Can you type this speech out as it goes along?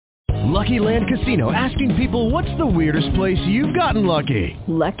Lucky Land Casino, asking people, what's the weirdest place you've gotten lucky?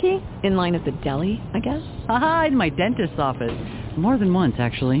 Lucky? In line at the deli, I guess? Aha, in my dentist's office. More than once,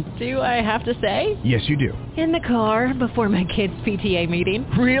 actually. Do I have to say? Yes, you do. In the car before my kids' PTA meeting.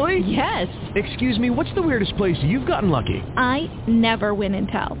 Really? Yes. Excuse me, what's the weirdest place you've gotten lucky? I never win and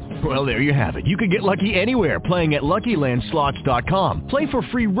tell. Well, there you have it. You can get lucky anywhere, playing at LuckyLandSlots.com. Play for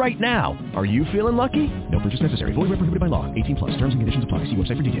free right now. Are you feeling lucky? No purchase necessary. Void where prohibited by law. 18+. Terms and conditions apply. See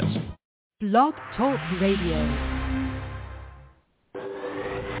website for details. Blog Talk Radio.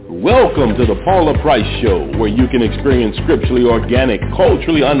 Welcome to the Paula Price Show, where you can experience scripturally organic,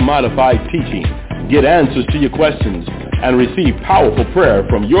 culturally unmodified teaching, get answers to your questions, and receive powerful prayer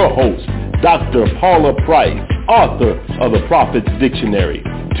from your host, Dr. Paula Price, author of the Prophet's Dictionary.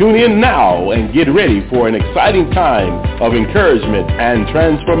 Tune in now and get ready for an exciting time of encouragement and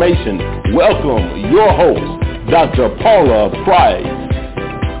transformation. Welcome your host, Dr. Paula Price.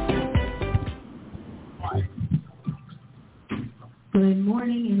 Good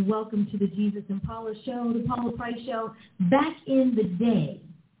morning and welcome to the Jesus and Paula Show, the Paula Price Show. Back in the day,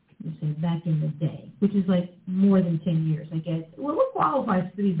 we say back in the day, which is like more than 10 years, I guess. Well, what qualifies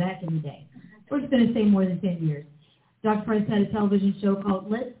to be back in the day? We're just going to say more than 10 years. Dr. Price had a television show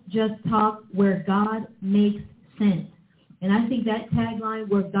called Let's Just Talk, Where God Makes Sense. And I think that tagline,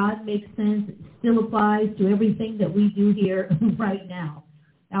 where God makes sense, still applies to everything that we do here right now.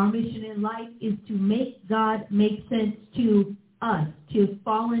 Our mission in life is to make God make sense to us, to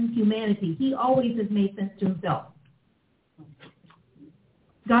fallen humanity. He always has made sense to himself.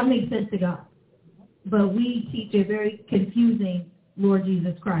 God makes sense to God. But we teach a very confusing Lord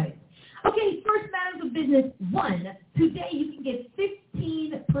Jesus Christ. Okay, first matters of business 1. Today you can get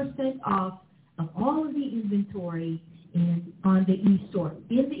 15% off of all of the inventory on the e-store.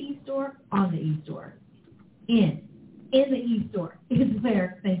 In the e-store, on the e-store. In the e-store is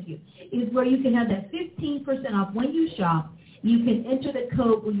where, thank you, is where you can have that 15% off when you shop. You can enter the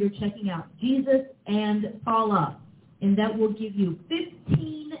code when you're checking out Jesus and Paula, and that will give you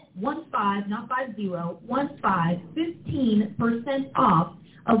 15% off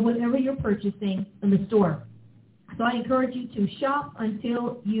of whatever you're purchasing in the store. So I encourage you to shop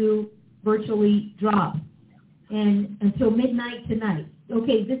until you virtually drop, and until midnight tonight.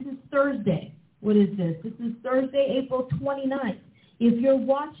 Okay, this is Thursday. What is this? This is Thursday, April 29th. If you're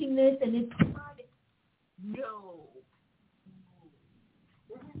watching this and it's Friday, no.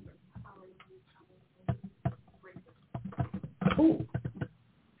 Ooh.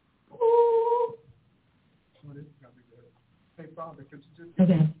 Ooh.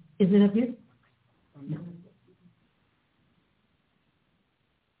 Okay. Is it up here?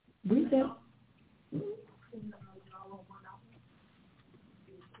 Reset.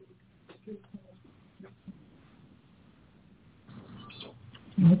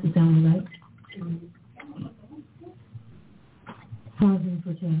 What's the sound like? Pausing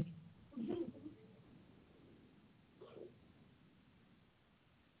for check.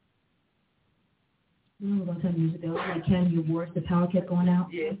 Remember about 10 years ago, like Academy Awards, the power kept going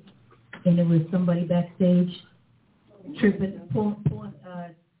out? Yeah. And there was somebody backstage tripping, pulling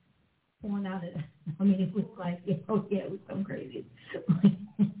out it. I mean, it was like, it was so crazy.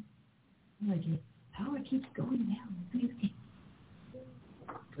 Like, power keeps going down.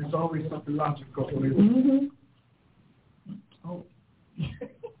 There's always something logical. Mm-hmm. Oh. You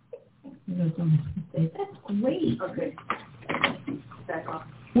know, someone say, that's great. Okay. Back off.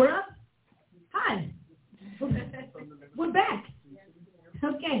 We're up? Hi. We're back.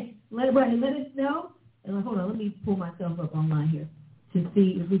 Okay. Let us know. And hold on, let me pull myself up online here to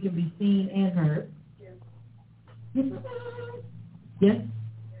see if we can be seen and heard. Yes?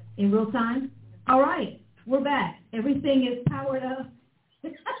 In real time? All right. We're back. Everything is powered up.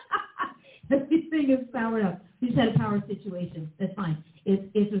 Everything is powered up. We just had a power situation. That's fine.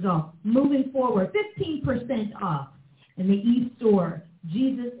 It's resolved. Moving forward, 15% off in the e-store.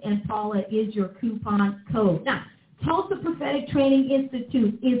 Jesus and Paula is your coupon code. Now, Tulsa Prophetic Training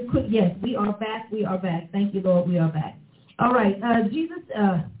Institute is quick. Yes, we are back. We are back. Thank you, Lord. We are back. All right. Jesus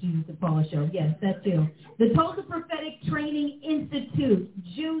and Paula show. Yes, that too. The Tulsa Prophetic Training Institute,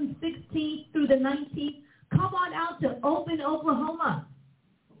 June 16th through the 19th. Come on out to Open, Oklahoma.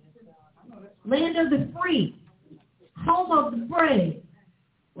 Land of the free. Home of the brave.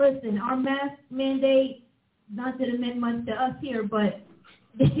 Listen, our mask mandate, not that it meant much to us here, but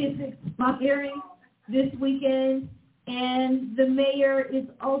it is expiring this weekend, and the mayor is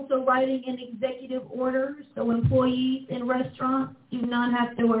also writing an executive order, so employees in restaurants do not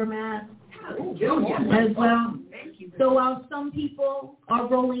have to wear masks as well. So while some people are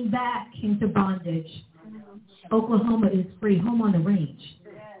rolling back into bondage, Oklahoma is free, home on the range.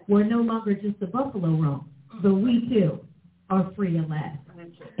 We're no longer just the buffalo roam, but we too are free at last.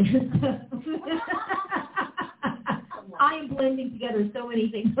 I am blending together so many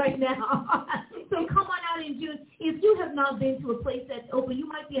things right now. So come on out in June. If you have not been to a place that's open, you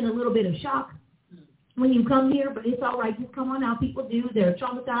might be in a little bit of shock when you come here, but it's all right. Just come on out. People do. They're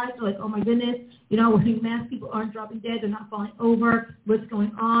traumatized. They're like, oh, my goodness, wearing masks. People aren't dropping dead. They're not falling over. What's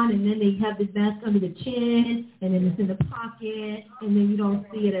going on? And then they have this mask under the chin, and then it's in the pocket, and then you don't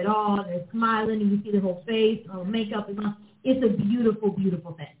see it at all. They're smiling, and you see the whole face, makeup. It's a beautiful,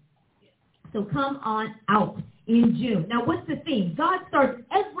 beautiful thing. So come on out in June. Now, what's the theme? God starts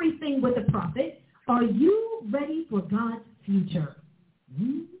everything with a prophet. Are you ready for God's future?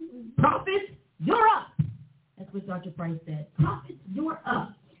 Prophets, you're up. That's what Dr. Price said. Prophets, you're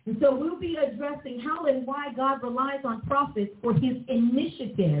up. And so we'll be addressing how and why God relies on prophets for his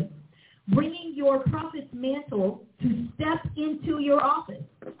initiative, bringing your prophet's mantle to step into your office.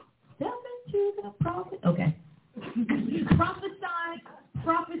 Step into the prophet. Okay.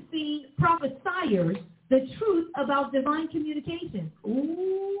 Prophesiers the truth about divine communication.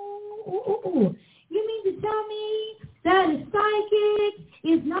 Ooh. You mean to tell me that a psychic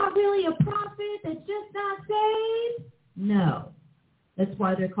is not really a prophet that's just not saved? No. That's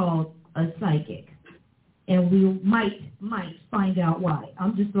why they're called a psychic. And we might find out why.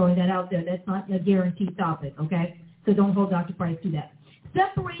 I'm just throwing that out there. That's not a guaranteed topic, okay? So don't hold Dr. Price to that.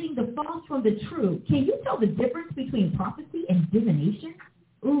 Separating the false from the true. Can you tell the difference between prophecy and divination?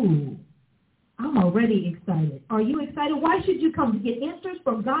 Ooh, I'm already excited. Are you excited? Why should you come? To get answers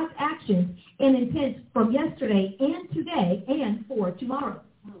from God's actions and intents from yesterday and today and for tomorrow.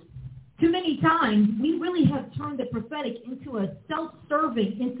 Too many times, we really have turned the prophetic into a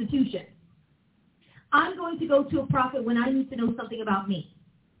self-serving institution. I'm going to go to a prophet when I need to know something about me.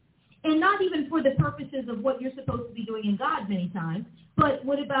 And not even for the purposes of what you're supposed to be doing in God many times, but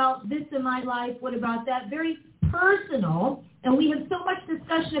what about this in my life? What about that? Very personal. And we have so much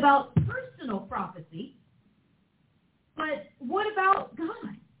discussion about personal prophecy. But what about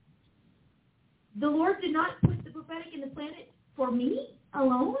God? The Lord did not put the prophetic in the planet for me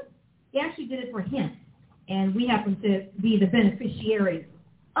alone. He actually did it for him. And we happen to be the beneficiaries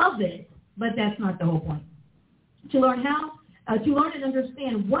of it, but that's not the whole point. To learn and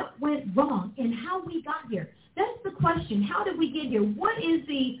understand what went wrong and how we got here. That's the question. How did we get here? What is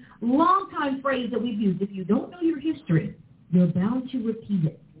the long-time phrase that we've used? If you don't know your history, you're bound to repeat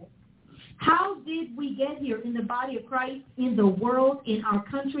it. How did we get here in the body of Christ, in the world, in our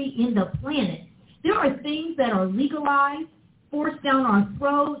country, in the planet? There are things that are legalized, forced down our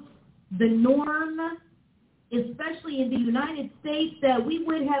throats, the norm, especially in the United States, that we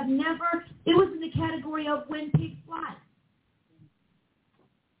would have never, it was in the category of when pigs fly.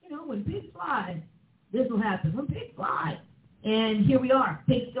 When pigs fly, this will happen. When pigs fly. And here we are.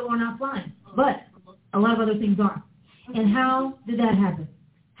 Pigs still are not flying. But a lot of other things are. And how did that happen?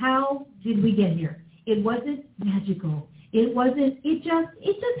 How did we get here? It wasn't magical. It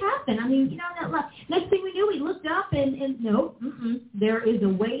just happened. I mean, next thing we knew, we looked up and no, there is a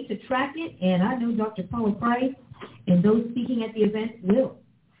way to track it. And I know Dr. Paula Price and those speaking at the event will.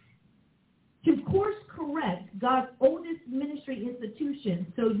 To course correct God's oldest ministry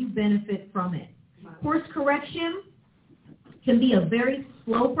institution so you benefit from it. Course correction can be a very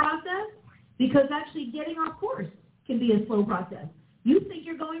slow process because actually getting off course can be a slow process. You think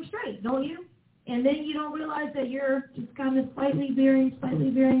you're going straight, don't you? And then you don't realize that you're just kind of slightly veering,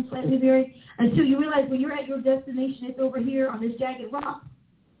 until you realize when you're at your destination, it's over here on this jagged rock,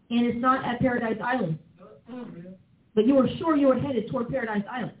 and it's not at Paradise Island. But you were sure you were headed toward Paradise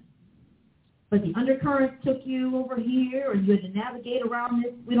Island. But the undercurrent took you over here, and you had to navigate around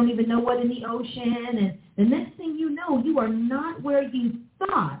this. We don't even know what in the ocean. And the next thing you know, you are not where you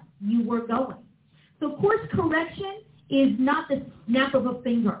thought you were going. So course correction is not the snap of a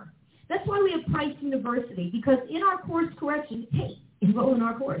finger. That's why we have Price University, because in our course correction, hey, enroll in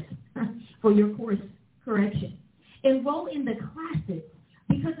our course for your course correction. Enroll in the classes,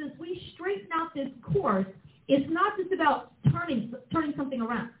 because as we straighten out this course, it's not just about turning something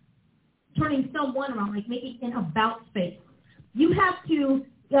around. Turning someone around, like making an about space. You have to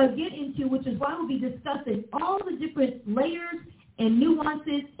get into, which is why we'll be discussing all the different layers and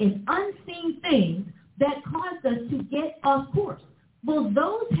nuances and unseen things that caused us to get off course. Well,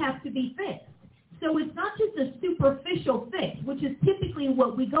 those have to be fixed. So it's not just a superficial fix, which is typically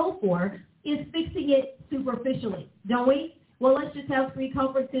what we go for, is fixing it superficially, don't we? Well, let's just have 3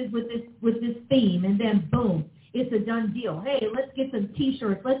 conferences with this theme, and then boom. It's a done deal. Hey, let's get some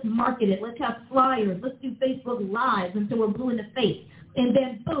T-shirts. Let's market it. Let's have flyers. Let's do Facebook Lives until we're blue in the face. And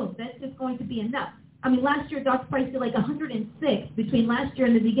then, boom, that's just going to be enough. last year, Dr. Price did like 106 between last year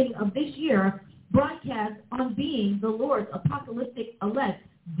and the beginning of this year, broadcasts on being the Lord's apocalyptic elect,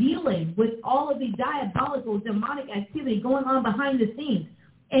 dealing with all of the diabolical, demonic activity going on behind the scenes.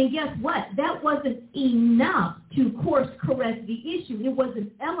 And guess what? That wasn't enough to course correct the issue. It was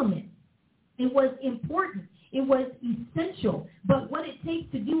an element. It was important. It was essential. But what it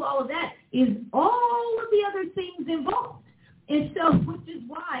takes to do all of that is all of the other things involved. And so, which is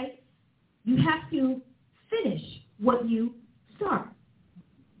why you have to finish what you start.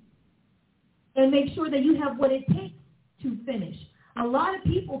 And make sure that you have what it takes to finish. A lot of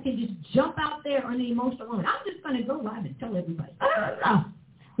people can just jump out there on the emotional moment. I'm just going to go live and tell everybody.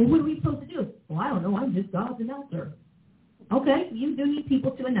 Well, what are we supposed to do? Well, I don't know. I'm just God's announcer. Okay, you do need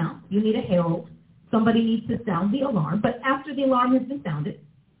people to announce. You need a herald. Somebody needs to sound the alarm. But after the alarm has been sounded,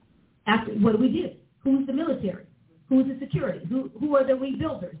 what do? Who's the military? Who's the security? Who are the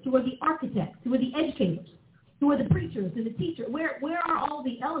rebuilders? Who are the architects? Who are the educators? Who are the preachers and the teachers? Where are all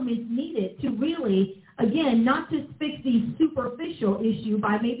the elements needed to really, again, not just fix the superficial issue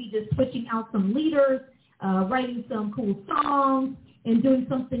by maybe just switching out some leaders, writing some cool songs, and doing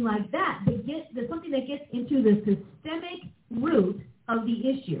something like that, but something that gets into the systemic root of the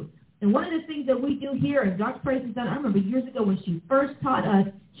issue. And one of the things that we do here, and Dr. Price has done, I remember years ago when she first taught us,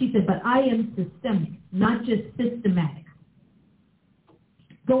 she said, but I am systemic, not just systematic.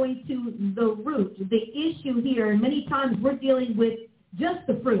 Going to the root, the issue here, and many times we're dealing with just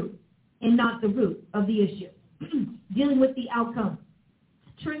the fruit and not the root of the issue. Dealing with the outcome.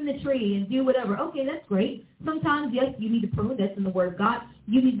 Trim the tree and do whatever. Okay, that's great. Sometimes, yes, you need to prune. That's in the Word of God.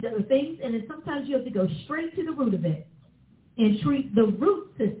 You need other things. And then sometimes you have to go straight to the root of it and treat the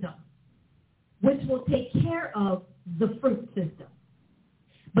root system, which will take care of the fruit system.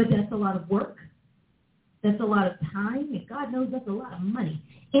 But that's a lot of work. That's a lot of time. And God knows that's a lot of money.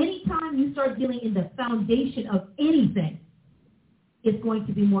 Anytime you start dealing in the foundation of anything, it's going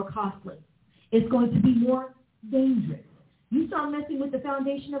to be more costly. It's going to be more dangerous. You start messing with the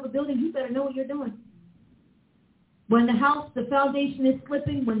foundation of a building, you better know what you're doing. When the foundation is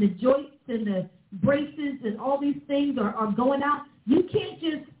slipping, when the joints and the braces and all these things are going out, you can't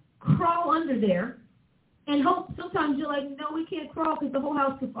just crawl under there and hope. Sometimes you're like, no, we can't crawl because the whole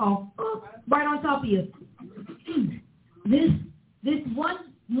house could fall right on top of you. This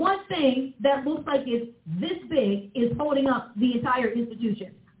one thing that looks like it's this big is holding up the entire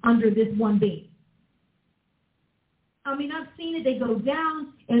institution under this one beam. I've seen it. They go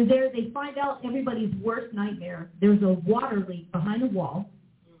down, and there they find out everybody's worst nightmare. There's a water leak behind the wall,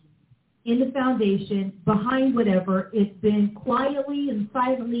 in the foundation, behind whatever. It's been quietly and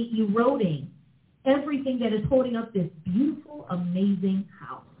silently eroding everything that is holding up this beautiful, amazing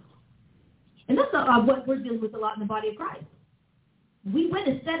house. And that's what we're dealing with a lot in the body of Christ. We went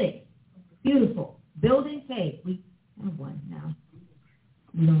aesthetic, beautiful. Building, hey, we have one now.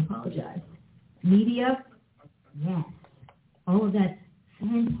 We don't apologize. Media, yes, all of that's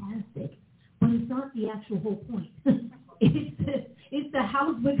fantastic, but it's not the actual whole point. It's to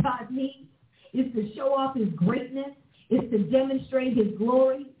house what God needs. It's to show off His greatness. It's to demonstrate His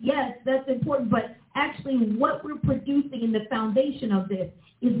glory. Yes, that's important, but actually what we're producing in the foundation of this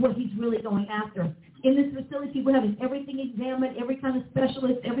is what He's really going after. In this facility, we're having everything examined, every kind of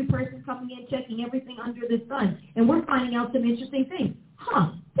specialist, every person coming in, checking everything under the sun, and we're finding out some interesting things.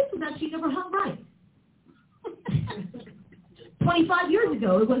 This was actually never hung right. 25 years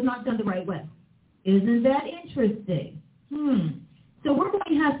ago, it was not done the right way. Isn't that interesting? So we're going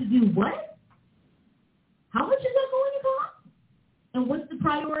to have to do what? How much is that going to cost? And what's the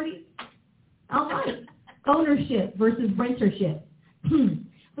priority? All right. Ownership versus rentership.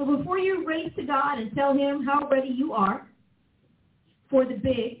 So before you race to God and tell Him how ready you are for the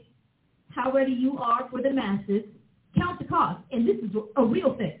big, how ready you are for the masses, count the cost. And this is a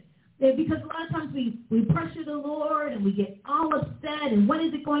real thing. Because a lot of times we pressure the Lord and we get all upset, and when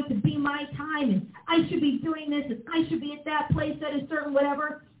is it going to be my time, and I should be doing this, and I should be at that place at a certain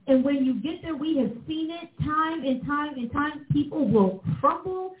whatever. And when you get there, we have seen it time and time and time. People will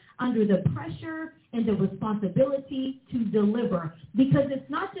crumble under the pressure and the responsibility to deliver. Because it's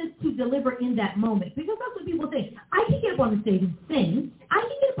not just to deliver in that moment. Because that's what people think. I can get up on the stage and sing. I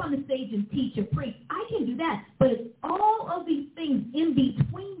can get up on the stage and teach and preach. I can do that. But it's all of these things in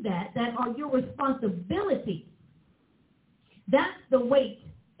between that are your responsibility. That's the weight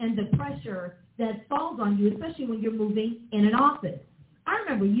and the pressure that falls on you, especially when you're moving in an office. I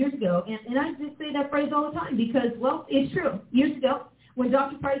remember years ago, and I just say that phrase all the time because, well, it's true. Years ago, when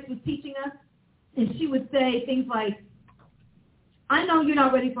Dr. Price was teaching us, and she would say things like, I know you're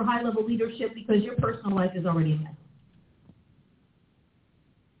not ready for high-level leadership because your personal life is already a mess.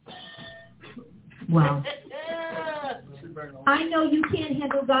 Wow. I know you can't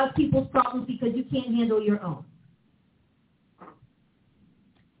handle God's people's problems because you can't handle your own.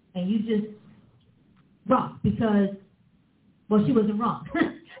 And you just rock because, well, she wasn't wrong.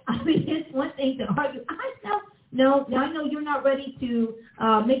 I mean, it's one thing to argue. I know you're not ready to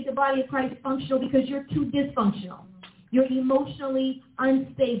make the body of Christ functional because you're too dysfunctional. You're emotionally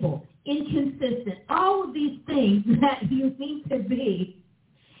unstable, inconsistent, all of these things that you need to be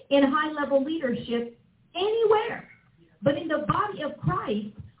in high-level leadership anywhere. But in the body of Christ,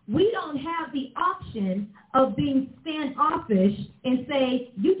 we don't have the option of being standoffish and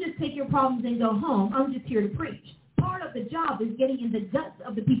say, you just take your problems and go home. I'm just here to preach. Part of the job is getting in the guts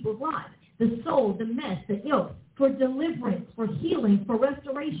of the people's lives, the soul, the mess, the ilk, for deliverance, for healing, for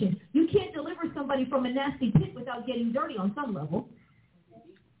restoration. You can't deliver somebody from a nasty pit without getting dirty on some level.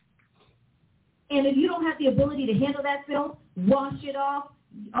 And if you don't have the ability to handle that filth, wash it off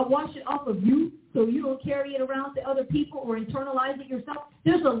of you so you don't carry it around to other people or internalize it yourself.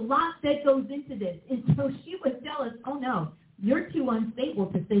 There's a lot that goes into this. And so she would tell us, oh, no, you're too unstable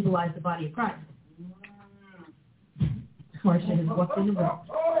to stabilize the body of Christ. Marsha has walked in the room.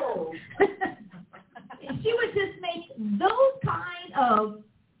 She would just make those kind of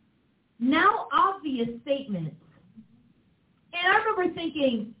now obvious statements. And I remember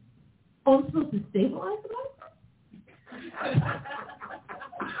thinking, oh, I'm supposed to stabilize the body?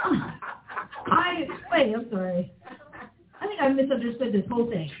 I'm sorry. I think I misunderstood this whole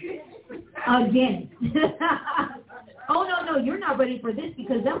thing. Again. Oh, no, you're not ready for this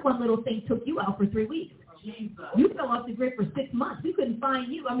because that one little thing took you out for 3 weeks. You fell off the grid for 6 months. We couldn't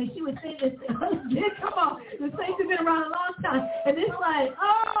find you. I mean, she would say this. Come on. The saints have been around a long time. And it's like,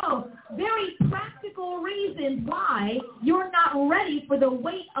 very practical reasons why you're not ready for the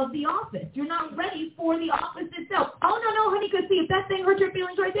weight of the office. You're not ready for the office itself. Oh, no, honey, because see, if that thing hurt your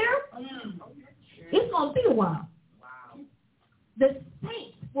feelings right there, it's going to be a while. The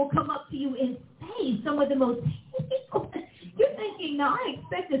saints will come up to you and say some of the most hateful. You're thinking, no, I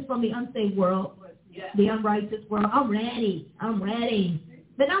expect this from the unsaved world. The unrighteous world. I'm ready.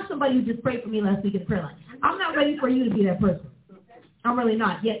 But not somebody who just prayed for me last week in prayer line. I'm not ready for you to be that person. I'm really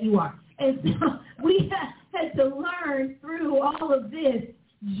not. Yet you are. And so we had to learn through all of this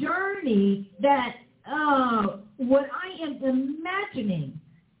journey that what I am imagining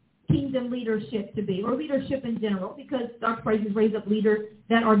kingdom leadership to be, or leadership in general, because Dr. Price has raised up leaders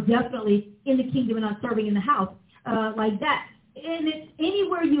that are definitely in the kingdom and not serving in the house like that. And it's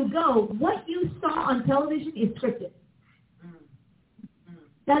anywhere you go, what you saw on television is scripted.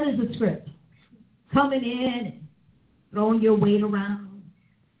 That is a script. Coming in and throwing your weight around.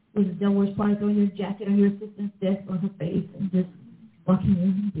 Was it Del Wars probably throwing your jacket on your assistant's desk on her face and just walking in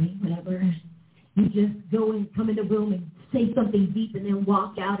and doing whatever. You just go and come in the room and say something deep and then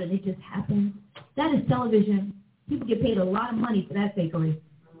walk out and it just happens. That is television. People get paid a lot of money for that fakery.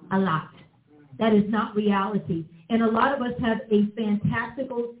 A lot. That is not reality. And a lot of us have a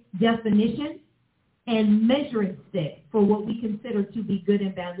fantastical definition and measuring stick for what we consider to be good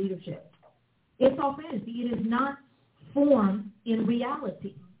and bad leadership. It's all fantasy. It is not formed in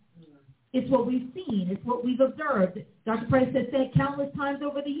reality. It's what we've seen. It's what we've observed. Dr. Price has said countless times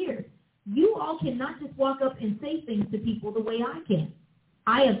over the years, you all cannot just walk up and say things to people the way I can.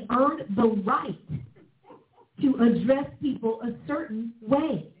 I have earned the right to address people a certain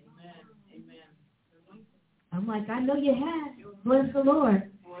way. I'm like, I know you have. Bless the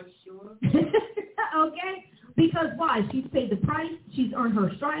Lord. Okay? Because why? She's paid the price. She's earned her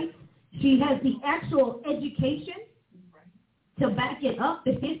stripes. She has the actual education to back it up,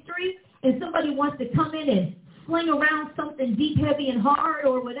 the history. And somebody wants to come in and sling around something deep, heavy, and hard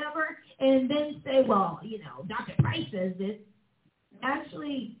or whatever, and then say, well, Dr. Price says this.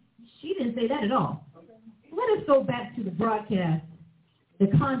 Actually, she didn't say that at all. Let us go back to the broadcast, the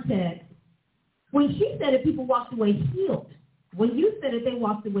context. When she said it, people walked away healed. When you said it, they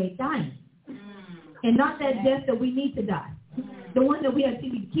walked away dying. And not that death that we need to die. The one that we have to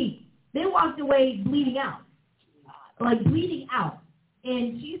keep. They walked away bleeding out. Like bleeding out.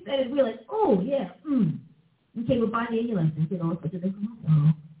 And she said it, we're like, oh, yeah, Okay, we're buying the ambulance. Oh,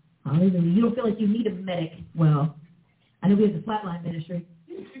 hallelujah. You don't feel like you need a medic. Well, I know we have the flatline ministry.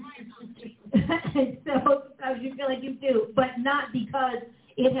 And so sometimes you feel like you do, but not because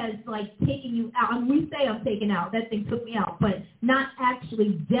it has taken you out. And we say I'm taken out. That thing took me out, but not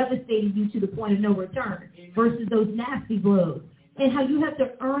actually devastating you to the point of no return versus those nasty blows. And how you have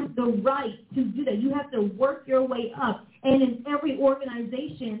to earn the right to do that. You have to work your way up. And in every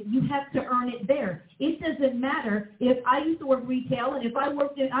organization, you have to earn it there. It doesn't matter if I used to work retail, and if I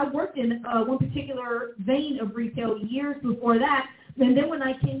worked in one particular vein of retail years before that, And then when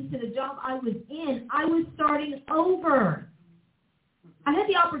I came to the job I was in, I was starting over. I had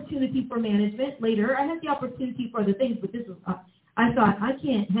the opportunity for management later. I had the opportunity for other things, but this was, I thought, I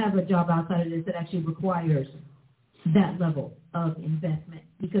can't have a job outside of this that actually requires that level of investment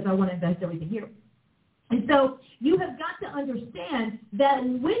because I want to invest everything here. And so you have got to understand that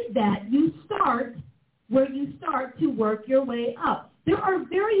with that, you start where you start to work your way up. There are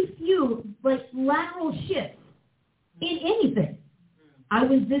very few lateral shifts in anything. I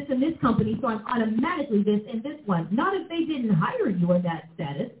was this in this company, so I'm automatically this in this one. Not if they didn't hire you in that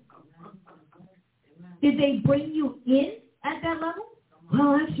status. Did they bring you in at that level?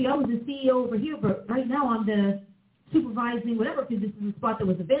 Well, actually, I was the CEO over here, but right now I'm the supervising whatever because this is the spot that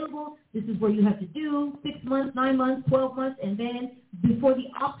was available. This is where you have to do 6 months, 9 months, 12 months, and then before the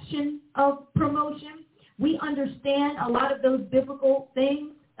option of promotion, we understand a lot of those biblical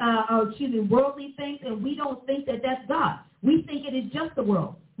things, worldly things, and we don't think that that's God. We think it is just the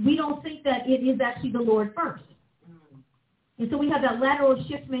world. We don't think that it is actually the Lord first. And so we have that lateral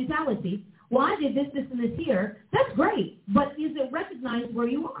shift mentality. Well, I did this, and this here. That's great, but is it recognized where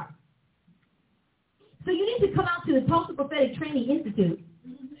you are? So you need to come out to the Tulsa Prophetic Training Institute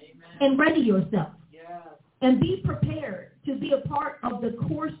and ready yourself and be prepared to be a part of the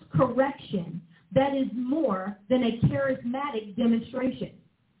course correction that is more than a charismatic demonstration.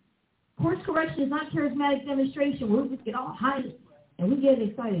 Course correction is not charismatic demonstration where we just get all hyped and we get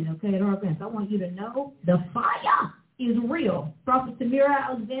excited, okay, at our events. I want you to know the fire is real. Prophet Samira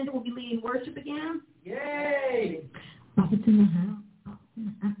Alexander will be leading worship again. Yay! Prophet's in the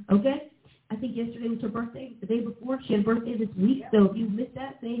house. Okay? I think yesterday was her birthday, the day before. She had a birthday this week, so if you missed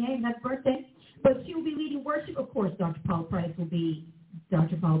that, say, hey, happy birthday. But she will be leading worship. Of course, Dr. Paula Price will be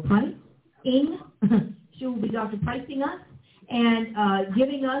Dr. Paula Price. She will be Dr. Pricing us and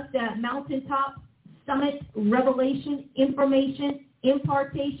giving us that mountaintop summit revelation, information,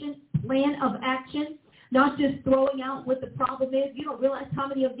 impartation, plan of action, not just throwing out what the problem is. You don't realize how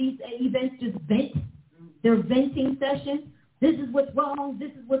many of these events just vent. They're venting sessions. This is what's wrong,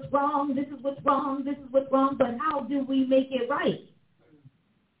 this is what's wrong, this is what's wrong, this is what's wrong, but how do we make it right?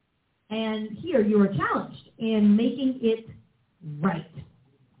 And here you are challenged in making it right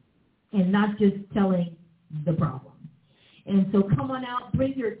and not just telling the problem. And so come on out,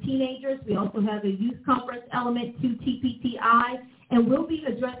 bring your teenagers. We also have a youth conference element to TPTI, and we'll be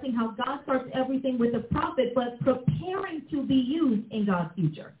addressing how God starts everything with a prophet, but preparing to be used in God's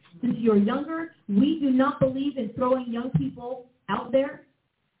future. Since you're younger, we do not believe in throwing young people out there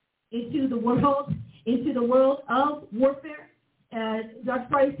into the world of warfare. Dr.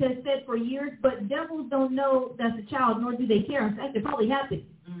 Price has said for years, but devils don't know that's a child, nor do they care. In fact, they're probably happy.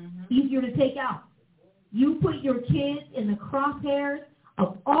 Easier to take out. You put your kids in the crosshairs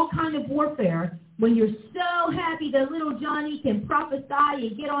of all kind of warfare when you're so happy that little Johnny can prophesy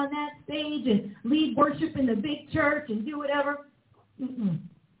and get on that stage and lead worship in the big church and do whatever.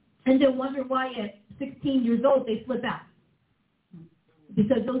 And then wonder why at 16 years old they flip out.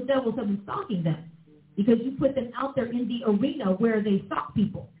 Because those devils have been stalking them. Because you put them out there in the arena where they stalk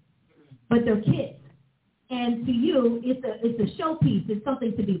people. But they're kids. And to you, it's a showpiece. It's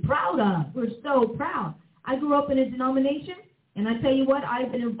something to be proud of. We're so proud. I grew up in a denomination, and I tell you what,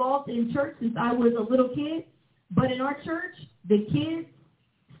 I've been involved in church since I was a little kid. But in our church, the kids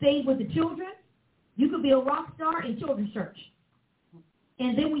stayed with the children. You could be a rock star in children's church.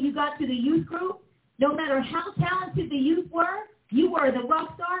 And then when you got to the youth group, no matter how talented the youth were, you were the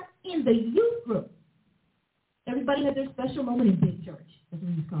rock star in the youth group. Everybody had their special moment in big church. That's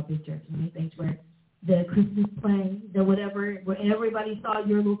what we call big church. Things where the Christmas play, the whatever, where everybody saw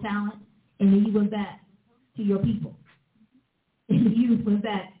your little talent, and then you went back to your people. And the youth went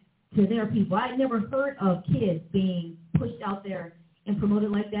back to their people. I never heard of kids being pushed out there and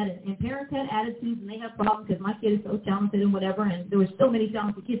promoted like that. And parents had attitudes, and they had problems because my kid is so talented and whatever, and there were so many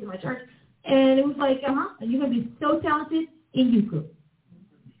talented kids in my church. And it was like, and you're going to be so talented in youth group,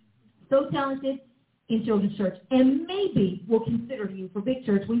 so talented in children's church, and maybe we'll consider you for big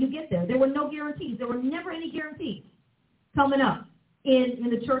church when you get there. There were no guarantees. There were never any guarantees coming up in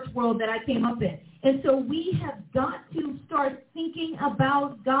the church world that I came up in. And so we have got to start thinking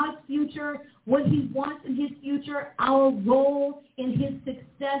about God's future, what he wants in his future, our role in his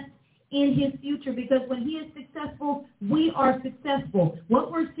success in his future, because when he is successful, we are successful.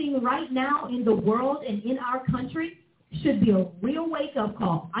 What we're seeing right now in the world and in our country should be a real wake-up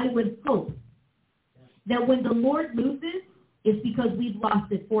call. I would hope that when the Lord loses, it's because we've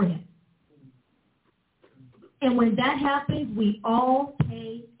lost it for him. And when that happens, we all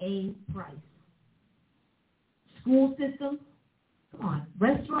pay a price. School systems, come on,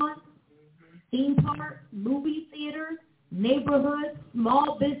 restaurants, theme parks, movie theaters, neighborhoods,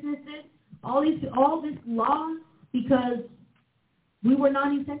 small businesses, all this law because we were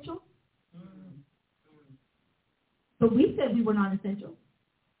non-essential? But we said we were non-essential.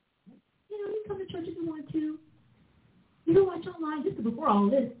 You come to church if you want to. You can watch online. Just before all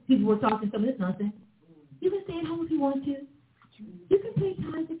this, people were talking some of this nonsense. You can stay at home if you want to. You can pay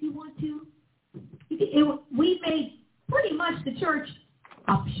tithes if you want to. We made pretty much the church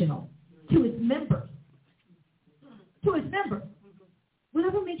optional to its members. To its members.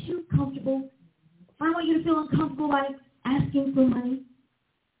 Whatever makes you comfortable. I don't want you to feel uncomfortable by asking for money.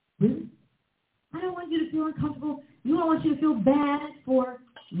 Really? I don't want you to feel uncomfortable. You don't want you to feel bad for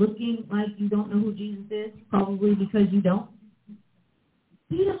looking like you don't know who Jesus is, probably because you don't.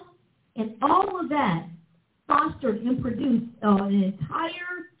 And all of that fostered and produced an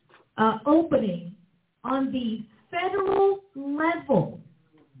entire opening on the federal level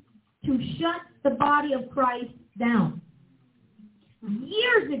to shut the body of Christ down.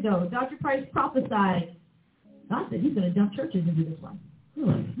 Years ago, Dr. Price prophesied, God said he's going to dump churches into this one.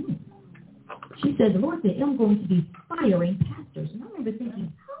 She said, the Lord said, I'm going to be firing pastors. And I remember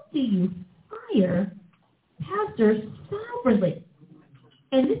thinking, how do you fire pastors sovereignly?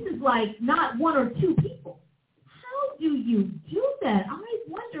 And this is like not one or two people. How do you do that? I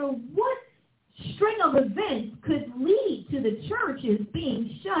wonder what string of events could lead to the churches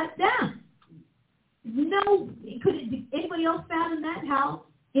being shut down. No, anybody else fathom that? How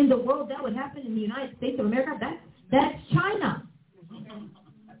in the world that would happen in the United States of America? That's China.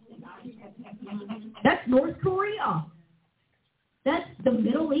 That's North Korea. That's the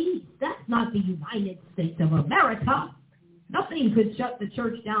Middle East. That's not the United States of America. Nothing could shut the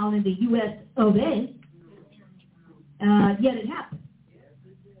church down in the U.S. of A. Yet it happened.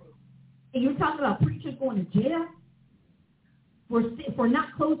 And you're talking about preachers going to jail for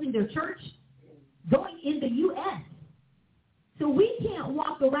not closing their church, going in the U.S. So we can't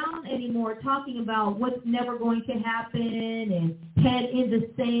walk around anymore talking about what's never going to happen and head in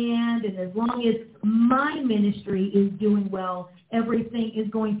the sand, and as long as my ministry is doing well, everything is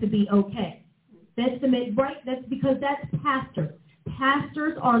going to be okay. That's because that's pastors.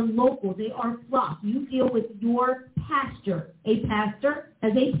 Pastors are local. They are flock. You deal with your pastor. A pastor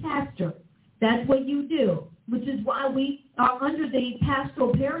as a pastor. That's what you do, which is why we are under the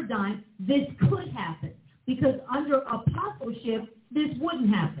pastoral paradigm. This could happen. Because under apostleship, this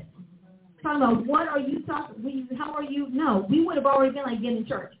wouldn't happen. Talking about what are you talking? How are you? No, we would have already been like getting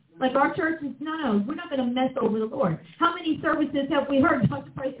church. Like our church is no, we're not going to mess over the Lord. How many services have we heard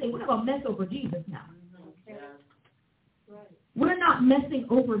Dr. Price say, we're not going to mess over Jesus now? We're not messing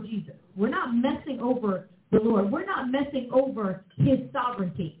over Jesus. We're not messing over the Lord. We're not messing over his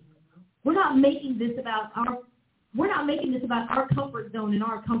sovereignty. We're not making this about our comfort zone and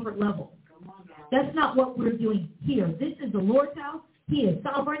our comfort level. That's not what we're doing here. This is the Lord's house. He is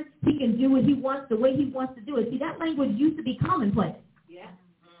sovereign. He can do what he wants the way he wants to do it. See, that language used to be commonplace. Yeah.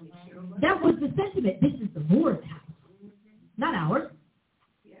 That was the sentiment. This is the Lord's house, not ours.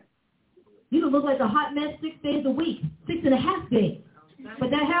 Yeah. You can look like a hot mess 6 days a week, 6.5 days. But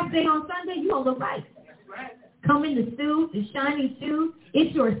that half day on Sunday, you don't look right. Come in the suit, the shiny suit.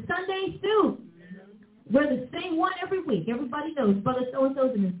 It's your Sunday suit. We're the same one every week. Everybody knows Brother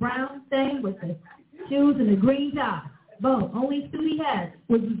so-and-so's in his brown thing with the shoes and the green tie. Boom. Only suit he has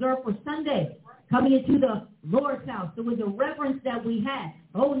was reserved for Sunday. Coming into the Lord's house. There was a reverence that we had.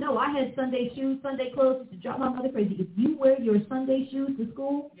 Oh, no, I had Sunday shoes, Sunday clothes to drive my mother crazy. If you wear your Sunday shoes to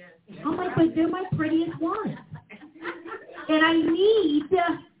school, I'm like, but they're my prettiest ones. And I need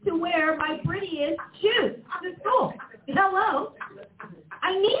to wear my prettiest shoes to school. Hello.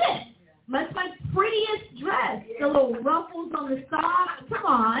 I need it. That's my prettiest dress. The little ruffles on the socks. Come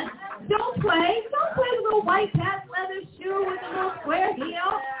on. Don't play with a little white patch leather shoe with a little square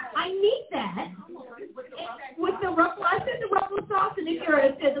heel. I need that. With the ruffle, I said the ruffle socks, and if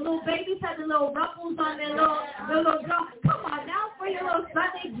the little babies have the little ruffles on their little dress. Come on now for your little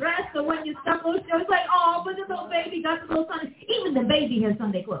Sunday dress, or when you stuff those shoes, like, oh, but the little baby got the little Sunday. Even the baby has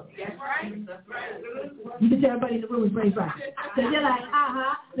Sunday clothes. That's right. You can tell everybody in the room is raised right. So they're like,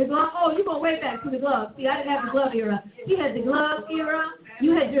 the glove. Oh, you're going way back to the gloves. See, I didn't have the glove era. You had the glove era.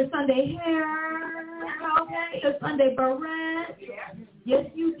 You had your Sunday hair, okay, your Sunday beret. Yes,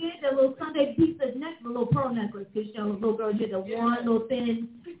 you did. The little Sunday piece of necklace, the little pearl necklace. Because, you know, little girl did the one little thin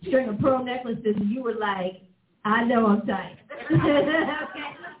string of pearl necklaces, and you were like, I know I'm tight. Okay?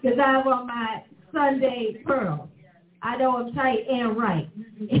 Because I want my Sunday pearl. I know I'm tight and right.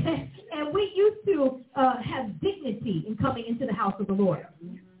 And we used to have dignity in coming into the house of the Lord.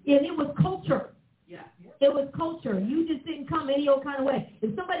 And it was culture. It was culture. You just didn't come any old kind of way.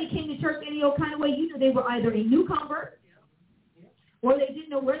 If somebody came to church any old kind of way, you knew they were either a new convert or they didn't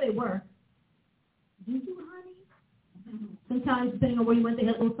know where they were. Did you, honey? Sometimes, depending on where you went, they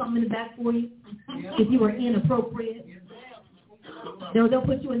had a little something in the back for you. If you were inappropriate, they'll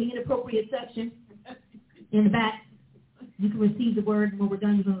put you in the inappropriate section in the back. You can receive the word, and when we're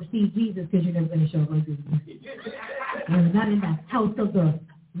done, you're going to receive Jesus because you're never going to show up like this. And not in the house of the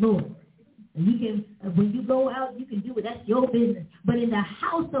Lord. And you can, when you go out, you can do it. That's your business. But in the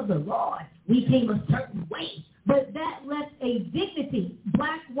house of the Lord, we came a certain way. But that left a dignity,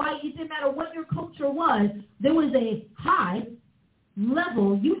 black, white, it didn't matter what your culture was. There was a high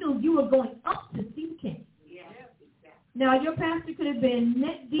level. You knew you were going up to see the king. Now, your pastor could have been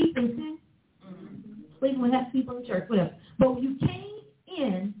neck deep in sin, sleeping with half people in church, whatever. But you came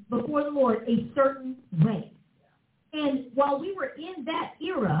in before the Lord a certain way. And while we were in that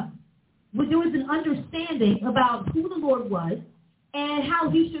era, there was an understanding about who the Lord was and how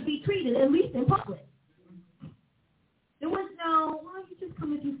he should be treated, at least in public. There was no, well, you just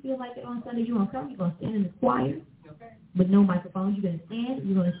come if you feel like it on Sunday. You're going to come. You're going to stand in the choir with no microphones. You're going to stand.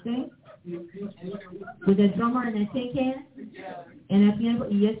 You're going to sing with that drummer and that tin can and that piano.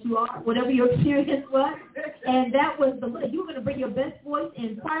 Yes, you are. Whatever your experience was. And that was the way. You were going to bring your best voice,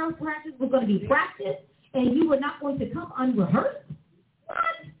 and choir practice was going to be practiced, and you were not going to come unrehearsed. What?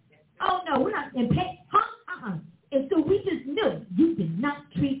 Oh, no, we're not in pay. Huh? And so we just knew you did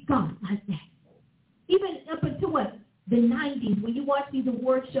not treat God like that. Even up until what? The 90s, when you watch these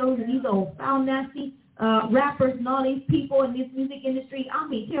award shows and these old foul nasty rappers and all these people in this music industry, I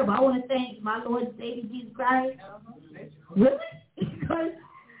mean, terrible. I want to thank my Lord and Savior Jesus Christ. Really? Because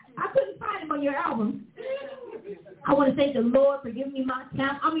I couldn't find him on your album. I want to thank the Lord for giving me my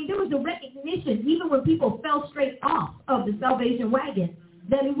talent. I mean, there was a recognition, even when people fell straight off of the salvation wagon,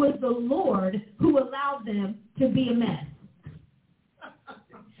 that it was the Lord who allowed them to be a mess.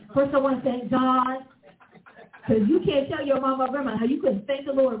 First, I want to thank God, because you can't tell your mama or grandma how you couldn't thank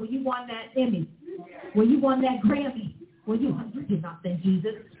the Lord when you won that Emmy, when you won that Grammy, when you did not thank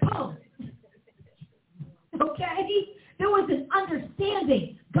Jesus. Oh. Okay? There was an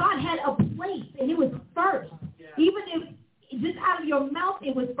understanding. God had a place, and it was first. Even if just out of your mouth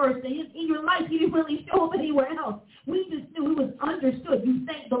it was first, and in your life you didn't really show up anywhere else. We just knew it was understood. You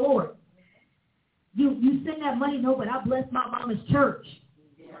thank the Lord. You send that money, no, but I blessed my mama's church.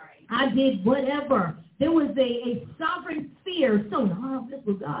 I did whatever. There was a sovereign fear. So, no, this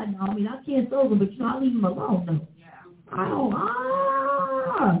was God. No, I mean, I can't serve him, but, I'll leave him alone, though. I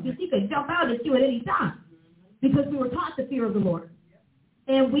don't, because he could jump out at you at any time. Because we were taught the fear of the Lord.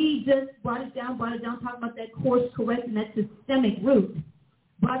 And we just brought it down, talking about that course correction, that systemic root.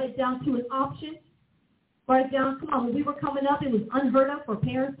 Brought it down to an option. Brought it down, come on, when we were coming up, it was unheard of for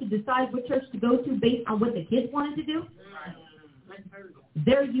parents to decide what church to go to based on what the kids wanted to do.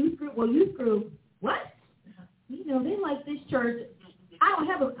 Their youth group, what? They like this church. I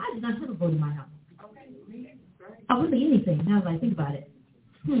did not have a vote in my house. I wouldn't be anything, now that I think about it.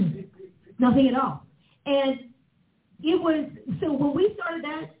 Nothing at all. And it was, so when we started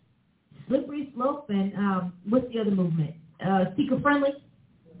that, Slippery Slope and what's the other movement? Seeker Friendly.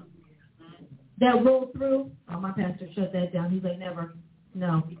 That rolled through. Oh, my pastor shut that down. He's like, never.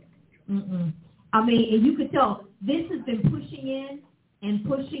 No. I mean, and you could tell this has been pushing in and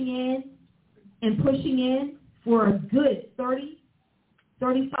pushing in and pushing in for a good 30,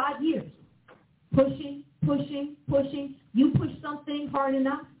 35 years. Pushing. You push something hard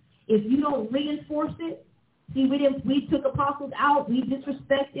enough. If you don't reinforce it, see, we took apostles out, we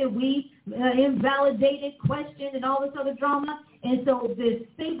disrespected, we invalidated, questioned, and all this other drama. And so the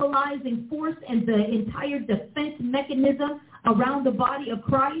stabilizing force and the entire defense mechanism around the body of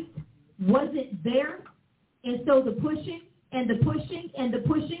Christ wasn't there. And so the pushing and the pushing and the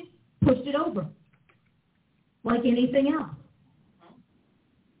pushing pushed it over like anything else.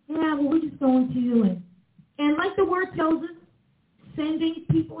 Yeah, well, we're just going to, and like the word tells us, sending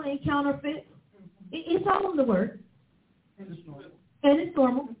people in counterfeit. It's all in the word. And it's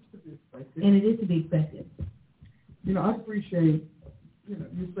normal. And it is to be expected. I appreciate,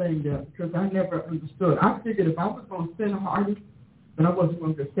 you saying that, because I never understood. I figured if I was going to sin harder, then I wasn't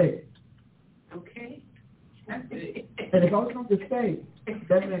going to say it. Okay. And if I was going to say it,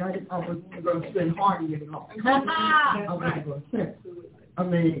 that meant I wasn't going to sin harder any longer. I wasn't going to sin. I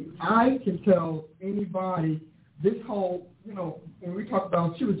mean, I can tell anybody this whole, when we talk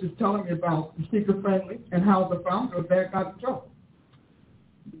about, she was just telling me about the Seeker Friendly and how the founder of that got in trouble.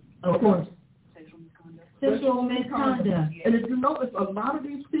 Of course. Sexual misconduct. And if you notice, a lot of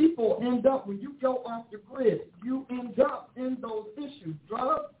these people end up, when you go off the grid, you end up in those issues,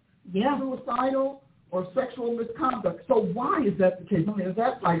 drugs, suicidal, or sexual misconduct. So why is that the case? I mean, is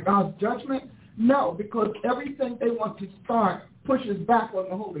that like God's judgment? No, because everything they want to start pushes back on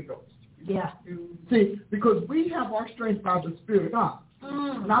the Holy Ghost. Yeah. See, because we have our strength by the Spirit of God.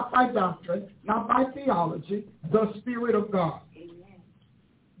 Not by doctrine, not by theology, the Spirit of God.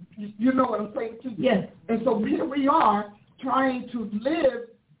 Amen. You know what I'm saying to you? Yes. And so here we are trying to live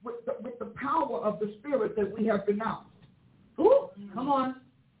with the power of the Spirit that we have denounced. Ooh, come on.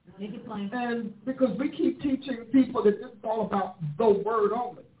 Make it plain. And because we keep teaching people that this is all about the Word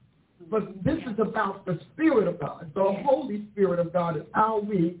only. But this is about the Spirit of God. The Holy Spirit of God is how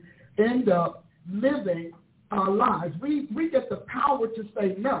we end up living our lives. We get the power to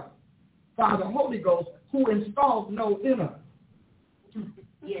say no by the Holy Ghost who installed no in us.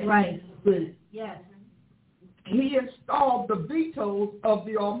 Yes. Right. See? Yes. He installed the vetoes of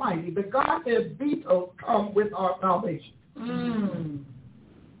the Almighty. The Godhead vetoes come with our salvation.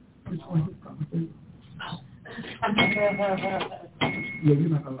 Which one is coming? Yeah, you're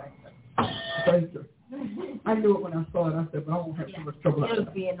not going to like that. Thank you. I knew it when I saw it. I said, but I won't have too much trouble. It'll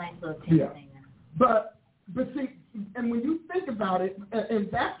be a nice little thing. But see, and when you think about it, and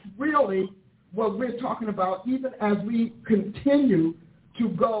that's really what we're talking about, even as we continue to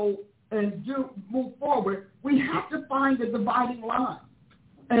go and move forward, we have to find the dividing line.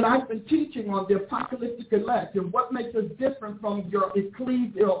 And I've been teaching on the apocalyptic elect and what makes us different from your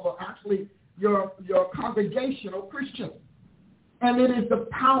ecclesial, or actually your congregational Christians. And it is the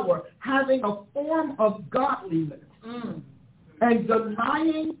power, having a form of godliness and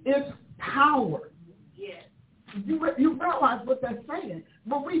denying its power. Yes. You realize what that's saying.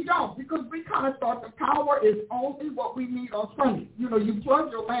 But we don't, because we kind of thought the power is only what we need on Sunday. You know, you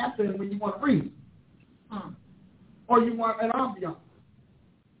plug your lamp in when you want to read. Or you want an ambiance.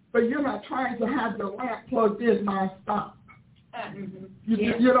 But you're not trying to have your lamp plugged in nonstop.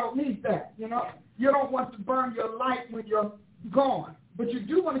 You don't need that, you know. You don't want to burn your light when you're gone, but you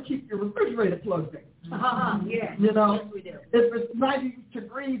do want to keep your refrigerator plugged in. Yeah. You know, yes, we do. If it's 90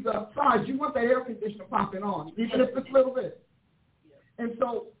 degrees outside, you want the air conditioner popping on, even if it's a little bit. And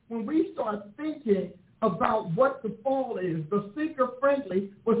so when we start thinking about what the fall is, the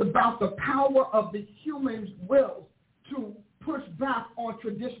seeker-friendly was about the power of the human's will to push back on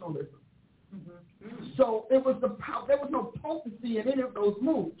traditionalism. So it was the power. There was no potency in any of those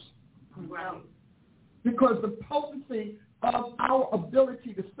moves. Right. Because the potency of our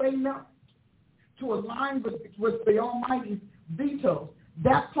ability to say no, to align with the Almighty's veto,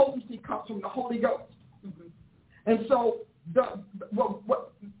 that potency comes from the Holy Ghost. And so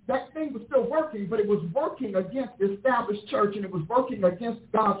that thing was still working, but it was working against the established church, and it was working against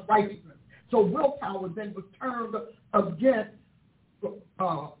God's righteousness. So willpower then was turned against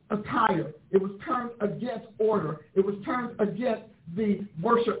attire. It was turned against order. It was turned against the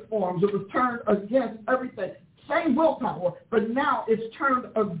worship forms. It was turned against everything. Same willpower, but now it's turned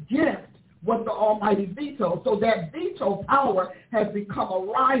against what the Almighty vetoed. So that veto power has become a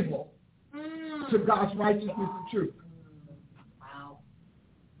rival to God's righteousness and truth. Wow.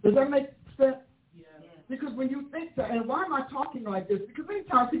 Does that make sense? Yeah. Because when you think that, and why am I talking like this? Because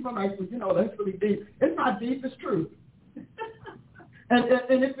anytime people are like, well, you know, that's really deep. It's not deep, it's true. And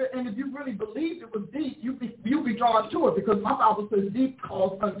if you really believed it was deep, you'd be drawn to it, because my Bible says deep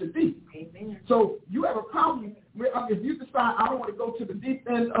calls unto deep. Amen. So you have a problem with, if you decide I don't want to go to the deep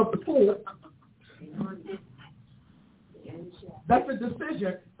end of the pool, that's a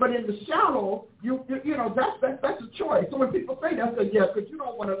decision. But in the shallow, you know that's a choice. So when people say that, I say, yeah, because you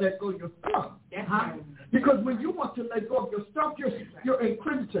don't want to let go of your stuff. Because when you want to let go of your stuff, you're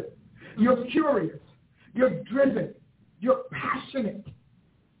inquisitive, you're curious, you're driven. You're passionate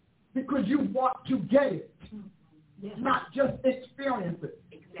because you want to get it, not just experience it.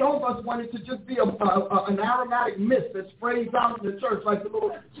 Exactly. Some of us wanted to just be an aromatic mist that sprays out in the church like the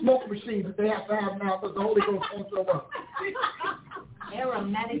little smoke machines that they have to have now because the Holy Ghost won't show up.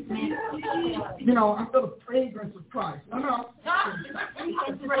 Aromatic mist. You know, I feel the fragrance of Christ. No.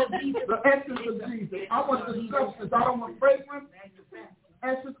 The essence of Jesus. I want the substance. I don't want fragrance.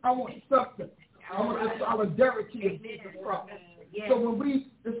 Essence. I want substance. I want the solidarity of Jesus Christ. So when we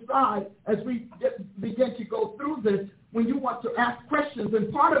decide, as we begin to go through this, when you want to ask questions,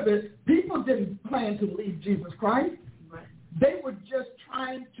 and part of it, people didn't plan to leave Jesus Christ. They were just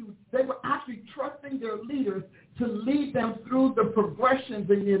they were actually trusting their leaders to lead them through the progressions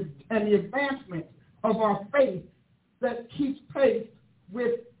and the advancement of our faith that keeps pace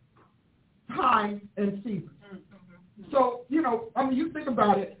with time and season. So, you know, I mean, you think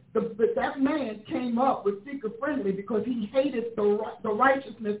about it. That man came up with seeker-friendly because he hated the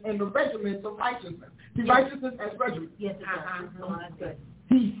righteousness and the regiments of righteousness. The righteousness as regiment. Yes, that's good.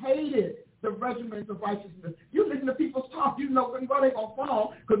 He hated the measurements of righteousness. You listen to people's talk, you know when they're going to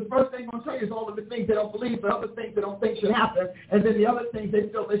fall, because the first thing they're going to tell you is all of the things they don't believe, the other things they don't think should happen, and then the other things they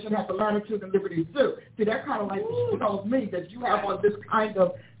feel they should have the latitude and liberty to do. See, that kind of like tells me that you have on this kind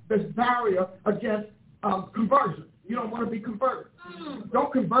of, this barrier against conversion. You don't want to be converted.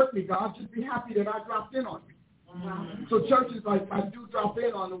 Don't convert me, God. Just be happy that I dropped in on you. So church is like, I do drop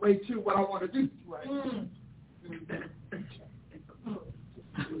in on the way to what I want to do.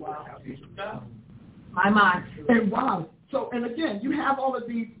 My mind. And wow. So, and again, you have all of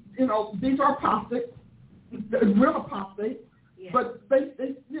these, you know, these are apostates, real apostates, but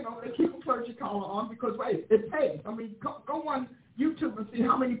they keep a clergy collar on because, wait, it pays. I mean, go on YouTube and see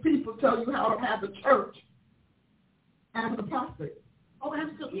how many people tell you how to have the church as an apostate. Oh,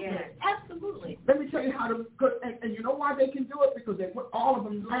 absolutely. Yeah. Absolutely. Let me tell you how to, and you know why they can do it? Because all of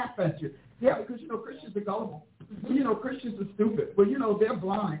them laugh at you. Yeah, because, you know, Christians are gullible. Well, you know, Christians are stupid. Well, you know, they're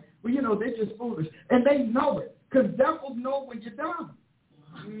blind. Well, you know, they're just foolish. And they know it because devils know when you're dumb.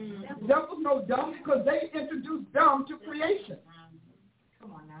 Devils know dumb because they introduced dumb to creation.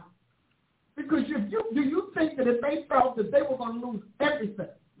 Come on now. Because do you think that if they felt that they were going to lose everything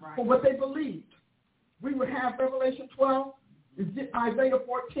for what they believed, we would have Revelation 12? Isaiah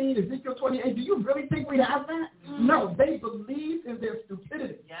 14, Ezekiel 28, do you really think we have that? No, they believe in their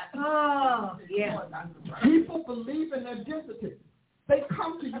stupidity. Oh, yeah. People believe in their density. They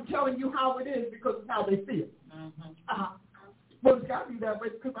come to you telling you how it is because it's how they feel. Well, it's got to be that way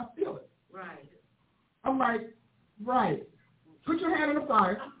because I feel it. Right. I'm like, right. Put your hand in the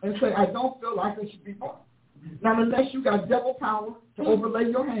fire and say, I don't feel like it should be born. Now, unless you got devil power to overlay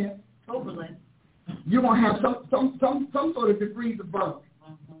your hand, you're going to have some sort of degrees of burn.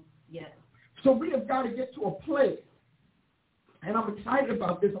 Yes. So we have got to get to a place, and I'm excited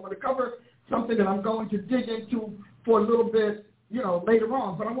about this. I'm going to cover something that I'm going to dig into for a little bit, you know, later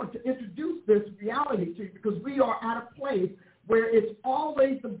on. But I want to introduce this reality to you because we are at a place where it's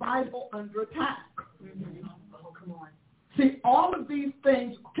always the Bible under attack. Oh, come on. See, all of these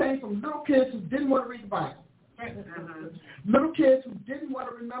things came from little kids who didn't want to read the Bible. Little kids who didn't want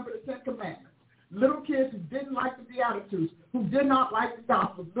to remember the Ten Commandments. Little kids who didn't like the Beatitudes, who did not like the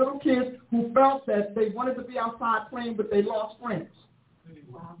gospel. Little kids who felt that they wanted to be outside playing, but they lost friends.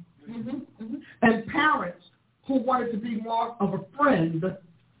 Wow. And parents who wanted to be more of a friend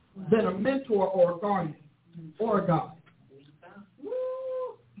than a mentor or a guardian or a guide.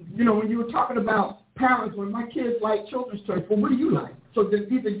 You know, when you were talking about parents, when my kids like children's church, well, what do you like? So then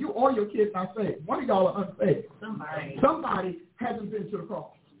either you or your kids not saved. One of y'all are unsaved. Somebody hasn't been to the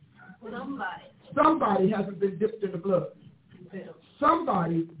cross. Somebody hasn't been dipped in the blood.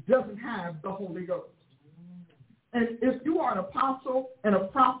 Somebody doesn't have the Holy Ghost. And if you are an apostle and a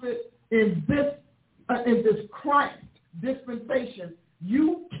prophet in this Christ dispensation,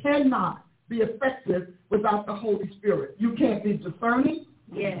 you cannot be effective without the Holy Spirit. You can't be discerning.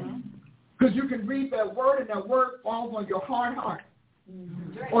 Yeah. Because you can read that word and that word falls on your hard heart.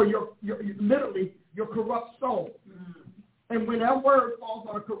 Or your literally your corrupt soul. And when that word falls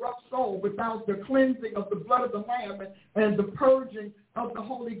on a corrupt soul without the cleansing of the blood of the Lamb and the purging of the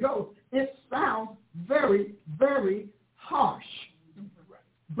Holy Ghost, it sounds very, very harsh.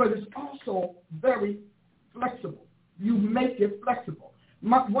 But it's also very flexible. You make it flexible.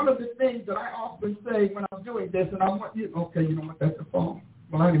 One of the things that I often say when I'm doing this, and I want you, okay, you know what, that's the phone.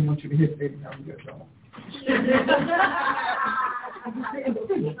 Well, I didn't want you to hit it. Now we get y'all.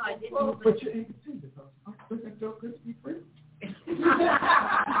 But you're independent, huh? Doesn't it feel good to be free?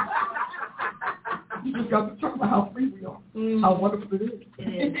 You just got to talk about how free we are, how wonderful it is.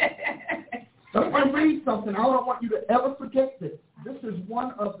 So if I read something, I don't want you to ever forget this. This is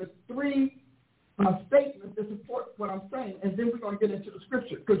one of the three statements that support what I'm saying, and then we're going to get into the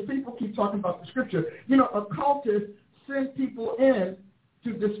scripture, because people keep talking about the scripture. You know, occultists send people in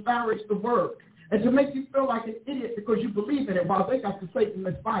to disparage the word and to make you feel like an idiot because you believe in it while they got the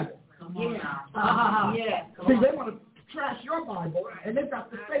Satan's Bible. See, they want to trash your Bible, and they've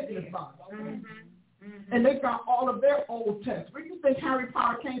got the Satan's Bible. And they've got all of their old texts. Where do you think Harry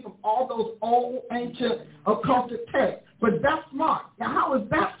Potter came from? All those old, ancient, occulted texts. But that's smart. Now, how is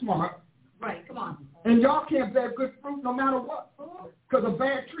that smart? Right, come on. And y'all can't bear good fruit no matter what. Because a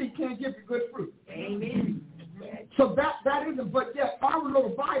bad tree can't give you good fruit. Amen. So that isn't, but yet our little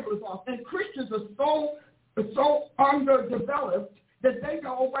Bible is off. And Christians are so underdeveloped that they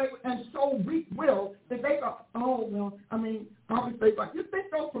go away and so weak-willed that they go, oh, well, I mean, obviously, like, you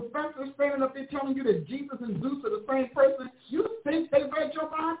think those professors standing up there telling you that Jesus and Zeus are the same person, you think they read your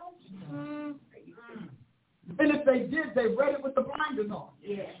Bible? And if they did, they read it with the blinders on.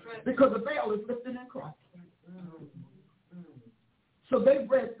 Yeah. Because the veil is lifted in Christ. So they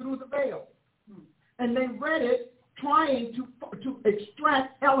read through the veil. And they read it trying to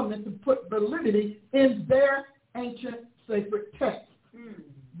extract elements and put validity in their ancient sacred texts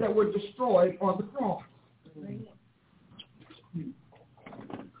that were destroyed on the cross.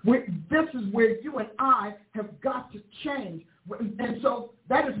 This is where you and I have got to change. And so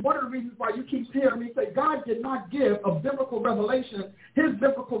that is one of the reasons why you keep hearing me say God did not give a biblical revelation, his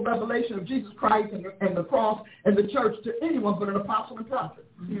biblical revelation of Jesus Christ and the cross and the church to anyone but an apostle and prophet.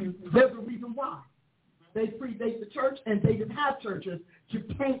 There's a reason why. They predate the church, and they didn't have churches to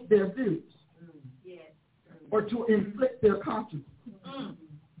paint their views or to inflict their conscience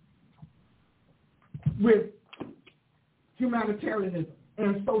with humanitarianism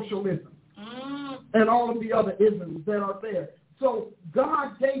and socialism and all of the other isms that are there. So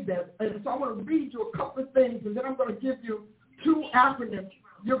God gave that. And so I want to read you a couple of things, and then I'm going to give you 2 acronyms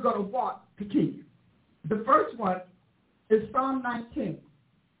you're going to want to keep. The first one is Psalm 19.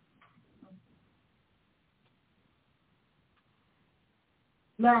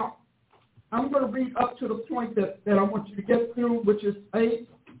 Now, I'm going to read up to the point that I want you to get through, which is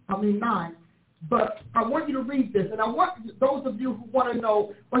 9. But I want you to read this, and I want those of you who want to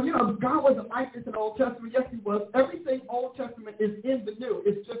know, well, God wasn't like this in the Old Testament. Yes, he was. Everything Old Testament is in the New.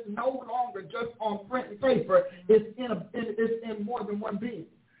 It's just no longer just on print and paper. It's in more than one being.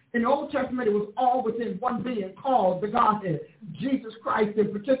 In the Old Testament, it was all within one being called the Godhead, Jesus Christ in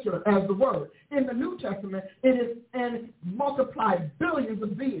particular as the Word. In the New Testament, it is and multiplied billions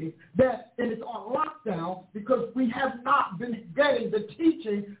of beings and it's on lockdown because we have not been getting the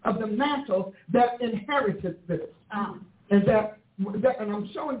teaching of the mantles that inherited this. And I'm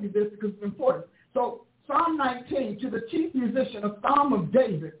showing you this because it's important. So Psalm 19, to the chief musician, a psalm of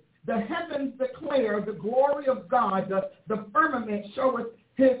David, the heavens declare the glory of God, the firmament showeth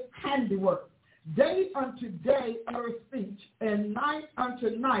his handiwork. Day unto day uttereth speech, and night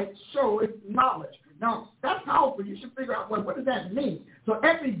unto night showeth knowledge. Now, that's powerful. You should figure out what does that mean. So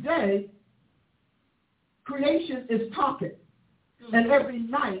every day, creation is talking, and every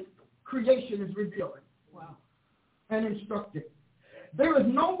night, creation is revealing and instructing. There is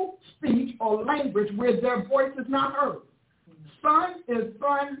no speech or language where their voice is not heard. Sun is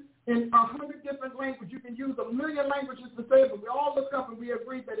sun in 100 different languages. You can use 1 million languages to say it, but we all look up and we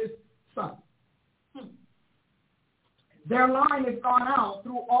agree that it's sun. Their line is gone out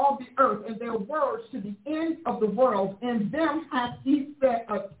through all the earth, and their words to the end of the world. In them hath he set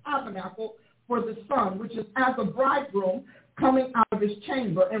a tabernacle for the sun, which is as a bridegroom coming out of his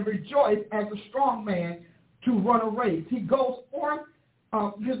chamber, and rejoice as a strong man to run a race. He goes forth,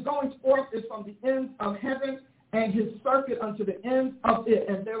 his going forth is from the ends of heaven, and his circuit unto the ends of it,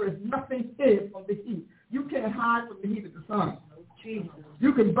 and there is nothing hid from the heat. You can't hide from the heat of the sun. Jesus.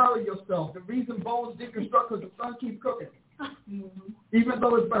 You can bury yourself. The reason bones deconstruct because the sun keeps cooking, even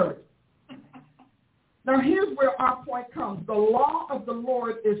though it's buried. Now here's where our point comes. The law of the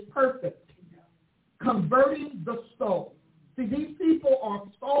Lord is perfect, converting the soul. See, these people are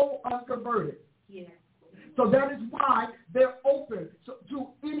soul unconverted. Yeah. So that is why they're open to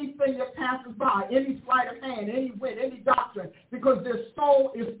anything that passes by, any sleight of hand, any wind, any doctrine, because their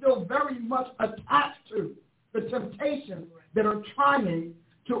soul is still very much attached to the temptations that are trying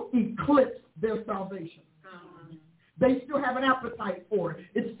to eclipse their salvation. They still have an appetite for it.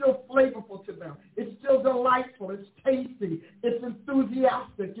 It's still flavorful to them. It's still delightful. It's tasty. It's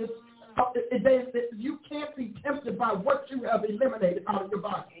enthusiastic. You can't be tempted by what you have eliminated out of your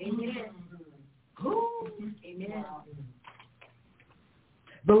body. Amen. Amen.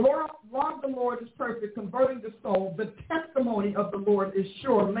 The law of the Lord is perfect, converting the soul. The testimony of the Lord is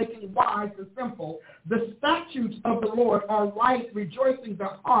sure, making wise the simple. The statutes of the Lord are right, rejoicing the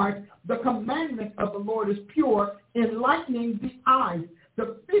heart. The commandment of the Lord is pure, enlightening the eyes.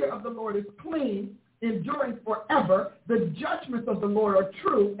 The fear of the Lord is clean, enduring forever. The judgments of the Lord are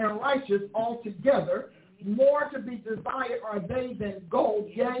true and righteous altogether. More to be desired are they than gold,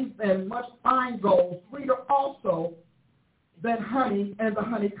 yea, than much fine gold, sweeter also than honey and the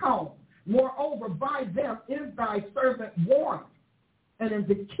honeycomb. Moreover, by them is thy servant warned, and in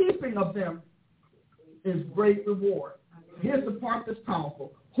the keeping of them is great reward. Here's the part that's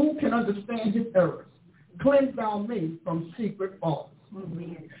powerful. Who can understand his errors? Cleanse thou me from secret faults.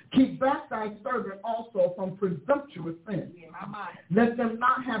 Keep back thy servant also from presumptuous sin. Let them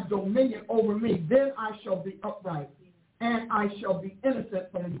not have dominion over me. Then I shall be upright, and I shall be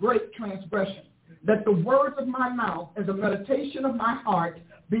innocent from great transgression. Let the words of my mouth and the meditation of my heart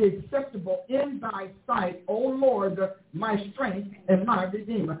be acceptable in thy sight, O Lord, my strength and my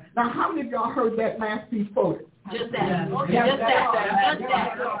redeemer. Now, how many of y'all heard that last piece quoted? Just that.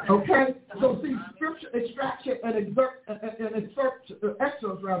 Okay? So see, scripture extraction and excerpts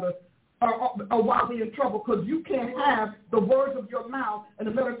or while we're in trouble, because you can't have the words of your mouth and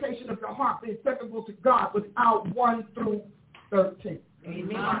the meditation of your heart be acceptable to God without 1 through 13.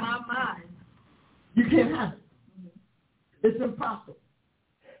 Amen. You can't have it. It's impossible.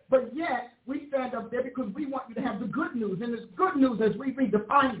 But yet, we stand up there because we want you to have the good news. And it's good news as we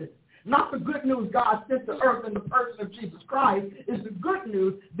redefined it. Not the good news God sent to earth in the person of Jesus Christ. It's the good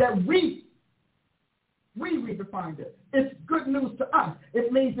news that we redefined it. It's good news to us.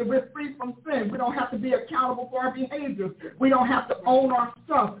 It means that we're free from sin. We don't have to be accountable for our behaviors. We don't have to own our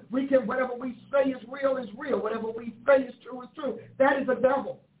stuff. We can, whatever we say is real is real. Whatever we say is true is true. That is the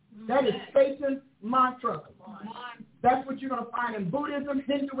devil. That is Satan's mantra. That's what you're going to find in Buddhism,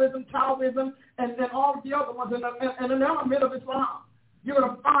 Hinduism, Taoism, and all of the other ones, and an element of Islam. You're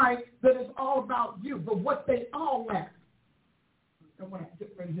going to find that it's all about you, but what they all lack. I want to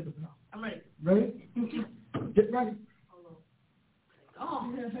get ready to hit the bell. I'm ready. Ready? Get ready.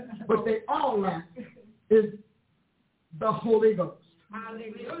 What they all lack is the Holy Ghost.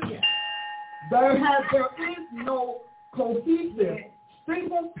 Hallelujah. There is no cohesive,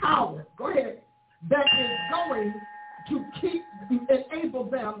 single power, go ahead, that is going to enable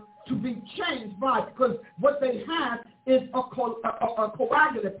them to be changed by, because what they have is a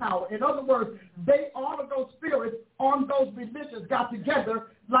coagulative power. In other words, all of those spirits on those religions got together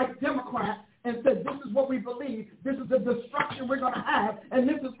like Democrats and said, this is what we believe, this is the destruction we're going to have, and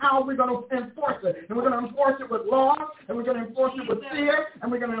this is how we're going to enforce it. And we're going to enforce it with laws, and we're going to enforce it with fear,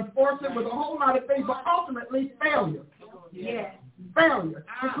 and we're going to enforce it with a whole lot of things, but ultimately failure. Yes. Failure,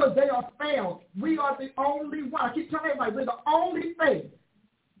 because they are failed. We are the only one. I keep telling everybody, we're the only faith,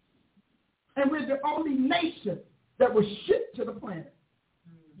 and we're the only nation that was shipped to the planet.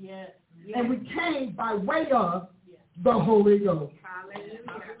 Yes. And we came by way of the Holy Ghost.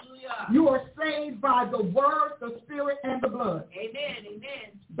 Hallelujah. You are saved by the Word, the Spirit, and the blood. Amen.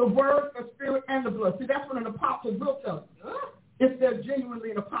 Amen. The Word, the Spirit, and the blood. See, that's what an apostle will tell you, if they're genuinely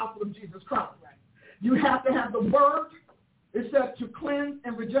an apostle of Jesus Christ. You have to have the Word. It says to cleanse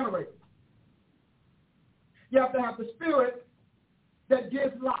and regenerate. You have to have the Spirit that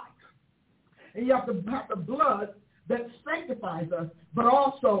gives life. And you have to have the blood that sanctifies us, but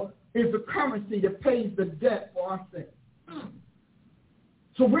also is the currency that pays the debt for our sin.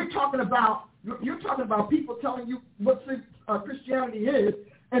 So you're talking about people telling you what Christianity is,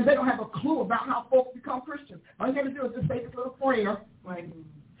 and they don't have a clue about how folks become Christians. All you got to do is just say this little prayer. Right.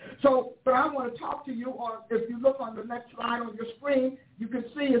 So, but I want to talk to you on, if you look on the next slide on your screen, you can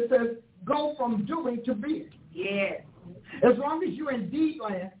see it says, go from doing to being. Yes. As long as you're in deed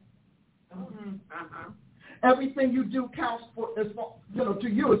land, everything you do counts for, to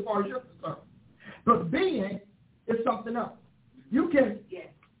you as far as you're concerned. But being is something else. You can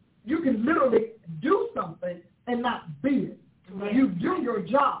literally do something and not be it. Yes. You do your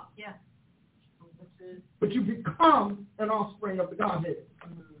job. Yeah. But you become an offspring of the Godhead.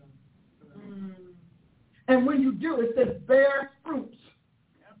 And when you do, it says bear fruits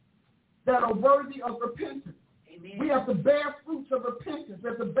that are worthy of repentance. Amen. We have to bear fruits of repentance. We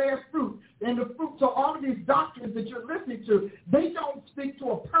have to bear fruit. And the fruit, so all of these doctrines that you're listening to, they don't speak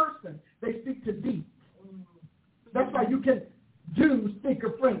to a person. They speak to deeds. That's why you can do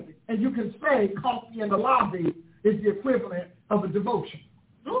speaker friendly. And you can say coffee in the lobby is the equivalent of a devotion.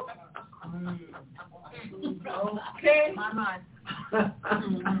 Okay. My mind.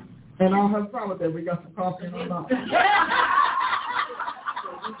 And I'll have fun with that. We got some coffee in the lobby.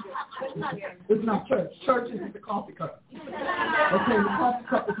 It's not church. Church is the coffee cup. Okay, the coffee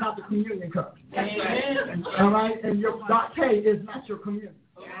cup is not the communion cup. All right? And your latte is not your communion.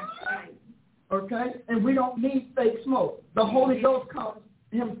 Okay? And we don't need fake smoke. The Holy Ghost comes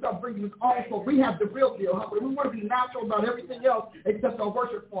himself, brings us all. So we have the real deal. Huh? We want to be natural about everything else except our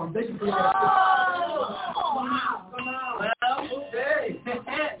worship form. They can be like wow. Well, okay.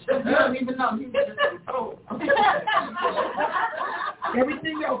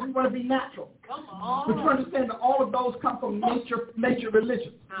 Everything else, we want to be natural. Come on. But you understand that all of those come from nature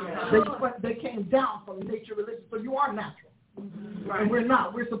religion. They came down from nature religion. So you are natural. Right. And we're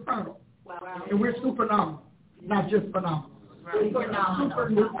not. We're supernal. Wow. And we're supernormal, not just phenomenal. Right.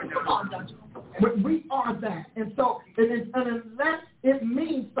 We are that. And so, and unless it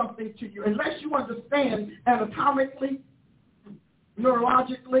means something to you, unless you understand anatomically,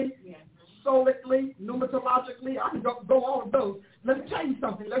 neurologically, solically, pneumatologically, I can go all of those. Let me tell you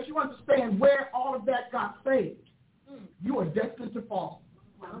something. Unless you understand where all of that got saved, you are destined to fall.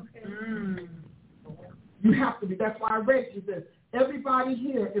 Okay. You have to be. That's why I read you this. Everybody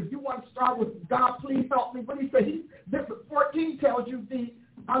here, if you want to start with God, please help me. What do you say? 14 tells you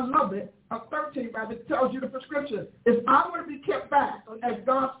I love it. 13 rather tells you the prescription. If I want to be kept back as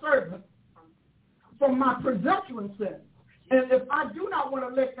God's servant, from my presumptuous sins. And if I do not want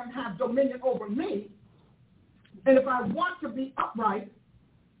to let them have dominion over me, and if I want to be upright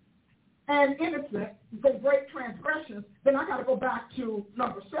and innocent from great transgressions, then I got to go back to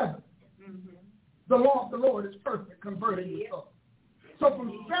number 7. The law of the Lord is perfect, converting the soul. So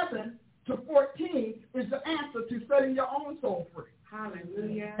from 7 to 14 is the answer to setting your own soul free.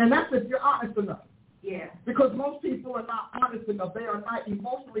 Hallelujah. And that's if you're honest enough. Yeah. Because most people are not honest enough. They are not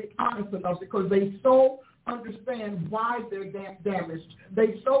emotionally honest enough because they so understand why they're damaged.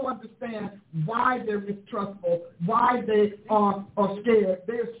 They so understand why they're mistrustful, why they are scared.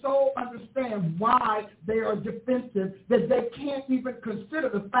 They so understand why they are defensive that they can't even consider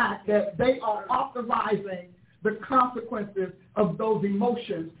the fact that they are authorizing the consequences of those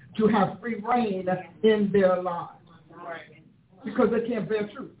emotions to have free reign in their lives. Because they can't bear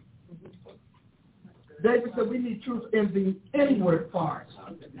truth. David said we need truth in the inward parts.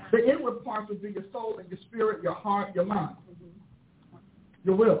 The inward parts would be your soul and your spirit, your heart, your mind,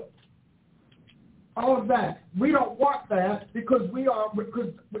 your will. All of that. We don't want that because we are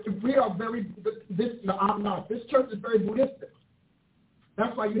very, I'm not. This church is very Buddhistic.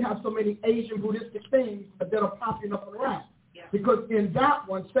 That's why you have so many Asian Buddhistic things that are popping up and around. Yeah. Because in that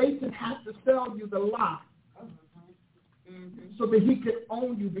one, Satan has to sell you the lie so that he can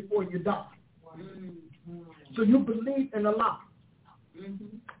own you before you die. So you believe in a lie.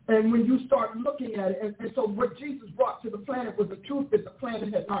 And when you start looking at it, and so what Jesus brought to the planet was the truth that the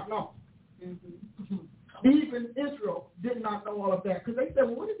planet had not known. Even Israel did not know all of that because they said,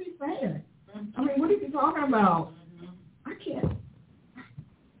 well, what is he saying? I mean, what is he talking about? I can't.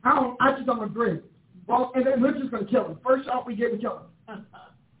 I just don't agree. Well, and then we're just going to kill him. First shot we get, we kill him.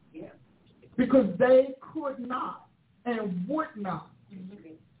 Because they could not and would not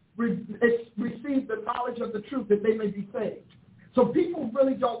receive the knowledge of the truth that they may be saved. So people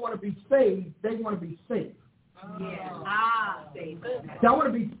really don't want to be saved. They want to be saved. Saved. I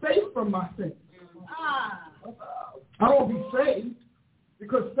want to be saved from my sins. I don't want to be saved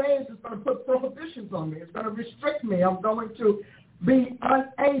because saved is going to put prohibitions on me. It's going to restrict me. I'm going to be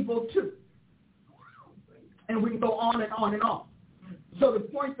unable to. And we can go on and on and on. So the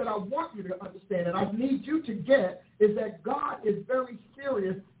point that I want you to understand and I need you to get is that God is very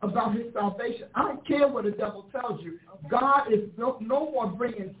serious about his salvation. I don't care what the devil tells you. God is no more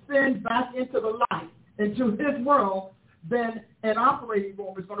bringing sin back into the light, into his world, than an operating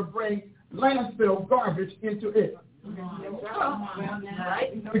room is going to bring landfill garbage into it.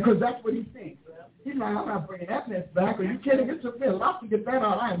 Because that's what he thinks. He's like, I'm not bringing that mess back. Are you kidding? It took me a lot to get that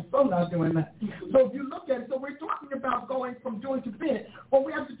out. I am so not doing that. So if you look at it, so we're talking about going from doing to being. Well,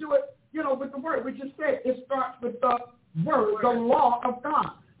 we have to do it, with the word. We just said it starts with the word, the law of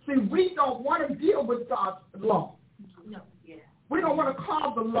God. See, we don't want to deal with God's law. We don't want to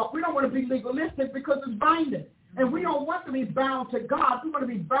call the law. We don't want to be legalistic because it's binding. And we don't want to be bound to God. We want to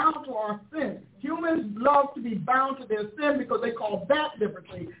be bound to our sin. Humans love to be bound to their sin because they call that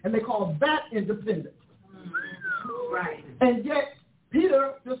liberty and they call that independence. Right. And yet,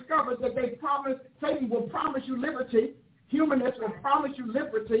 Peter discovered that Satan will promise you liberty. Humanists will promise you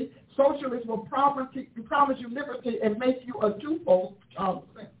liberty. Socialists will promise you liberty and make you a twofold child of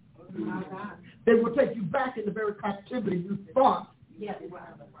sin. They will take you back in the very captivity you thought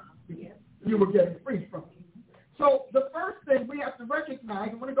you were getting free from. So the first thing we have to recognize,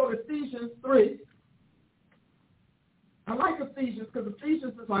 I'm going to go to Ephesians 3. I like Ephesians because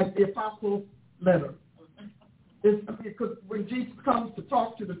Ephesians is like the apostles' letter. Because when Jesus comes to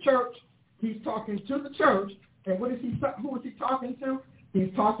talk to the church, he's talking to the church. And who is he talking to?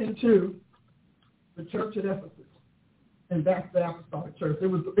 He's talking to the church at Ephesus. And that's the apostolic church.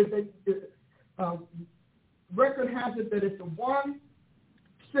 Record has it that it's the one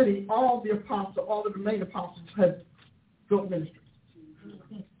city, all of the main apostles had built ministries.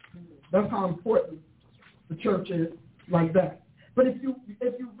 That's how important the church is like that. But if you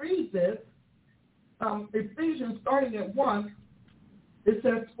read this, Ephesians starting at 1, it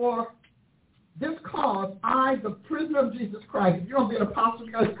says, for this cause, I, the prisoner of Jesus Christ. If you don't be an apostle,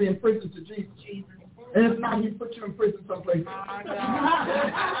 you got to be in prison to Jesus. And if not, he put you in prison someplace.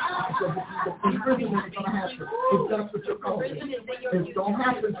 In prison is going to happen. If that's what you're called. It's going to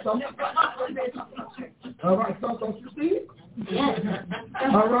happen sometime. All right, so don't you see it?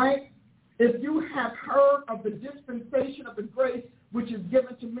 All right? If you have heard of the dispensation of the grace which is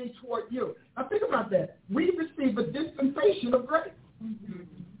given to me toward you. Now think about that. We receive a dispensation of grace.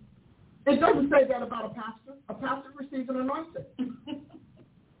 It doesn't say that about a pastor. A pastor receives an anointing.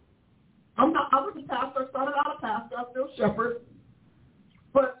 I was a pastor. I started out a pastor. I'm still shepherd.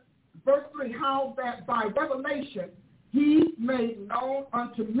 But verse 3, how that by revelation he made known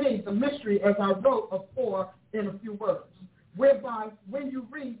unto me the mystery as I wrote afore in a few words, whereby when you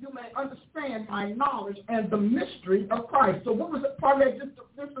read, you may understand my knowledge and the mystery of Christ. So what was it part of that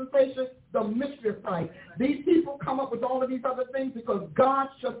dispensation? The mystery of Christ. These people come up with all of these other things because God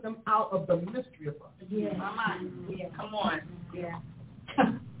shut them out of the mystery of Christ. Yeah, yeah, come on. Yeah.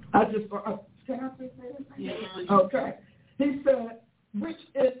 I just, can I say that? Yeah. Okay. He said, which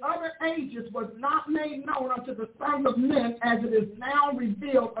in other ages was not made known unto the sons of men, as it is now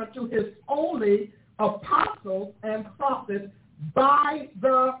revealed unto his holy apostles and prophets by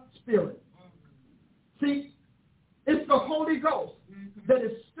the Spirit. See, it's the Holy Ghost that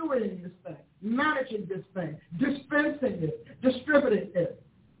is stewarding this thing, managing this thing, dispensing it, distributing it,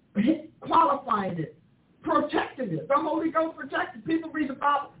 qualifying it, protecting it. The Holy Ghost protected. People read the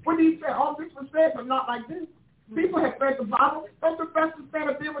Bible. What do you say? All this was said, but not like this. People have read the Bible. Those professors stand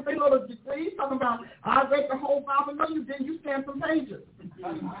up there with their little degrees talking about, I read the whole Bible. No, you didn't. You scanned some pages.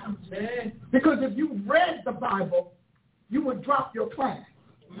 Because if you read the Bible, you would drop your class.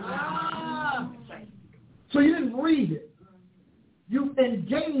 So you didn't read it. You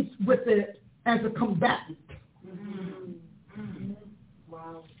engaged with it as a combatant.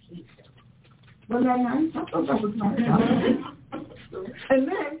 Wow. Wasn't that nice? I thought that was nice. And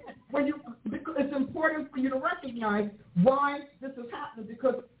then, it's important for you to recognize why this is happening,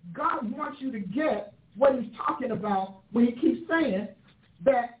 because God wants you to get what he's talking about when he keeps saying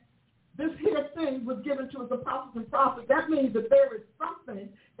that this here thing was given to his apostles and prophets. That means that there is something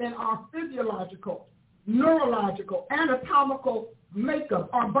in our physiological, neurological, anatomical makeup,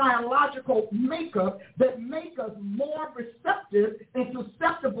 our biological makeup that make us more receptive and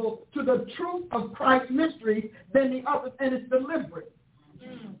susceptible to the truth of Christ's mystery than the others, and it's deliberate.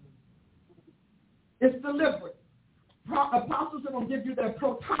 It's deliberate. Apostles are going to give you that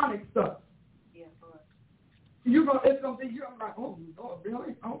protonic stuff. It's going to be, you're like, oh, Lord,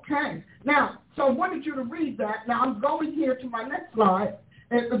 really? Okay. Now, so I wanted you to read that. Now, I'm going here to my next slide,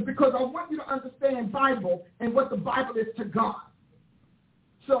 because I want you to understand Bible and what the Bible is to God.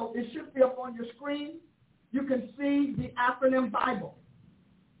 So it should be up on your screen. You can see the acronym Bible.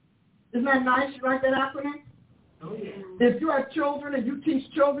 Isn't that nice? You like that acronym? Oh, yeah. If you have children and you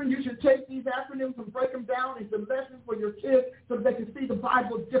teach children, you should take these acronyms and break them down into lessons for your kids so they can see the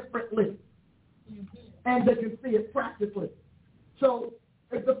Bible differently. And they can see it practically. So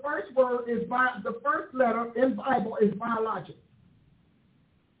if the first word is, the first letter in Bible is biologic.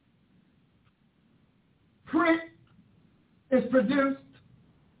 Print is produced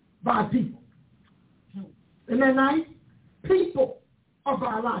by people. Isn't that nice? People are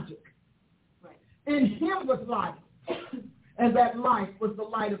biologic. In him was life, and that life was the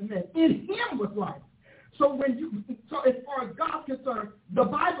light of men. In him was life. So as far as God's concerned, the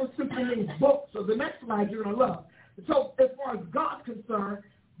Bible simply means book. So the next slide you're going to love. So as far as God's concerned,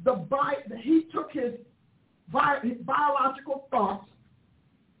 he took his biological thoughts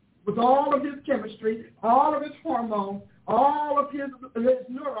with all of his chemistry, all of his hormones, all of his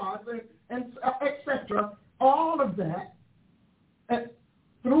neurons, and etc., all of that, and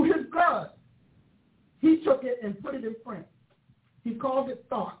through his blood, he took it and put it in print. He called it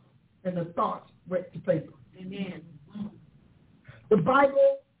thoughts, and the thoughts went to paper. Amen. The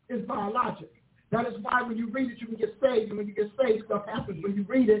Bible is biologic. That is why when you read it, you can get saved. And when you get saved, stuff happens. When you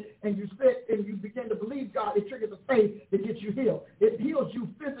read it and you sit and you begin to believe God, it triggers a faith that gets you healed. It heals you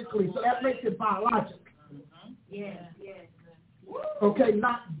physically, so that makes it biologic. Yes, yes. Okay,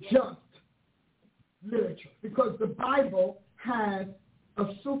 not just literature. Because the Bible has a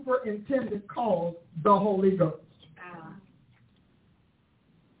superintendent called the Holy Ghost.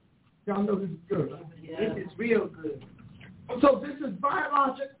 Y'all know this is good. Yeah. This is real good. So this is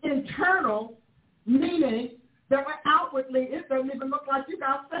biologic, internal, meaning that outwardly it doesn't even look like you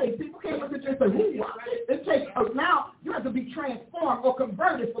got saved. People can't look at you and say, "Ooh, wow." It takes now you have to be transformed or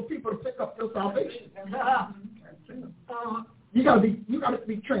converted for people to pick up your salvation. You got to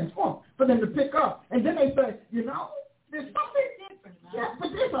be transformed for them to pick up, and then they say, there's something different. Yeah, but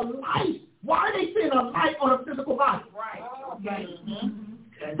there's a light. Why are they seeing a light on a physical body? Right. Okay.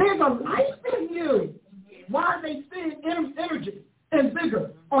 There's a light in you. Why are they seeing energy and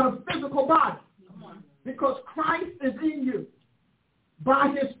vigor on a physical body? Because Christ is in you by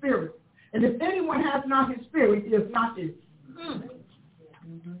his Spirit. And if anyone has not his Spirit, he is not his.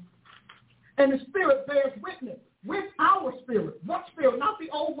 And the Spirit bears witness with our spirit. What spirit? Not the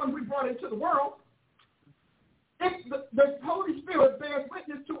old one we brought into the world. The Holy Spirit bears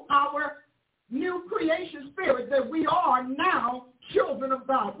witness to our new creation spirit that we are now children of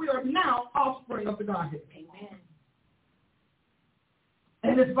God. We are now offspring of the Godhead. Amen.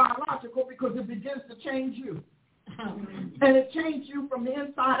 And it's biological because it begins to change you. And it changed you from the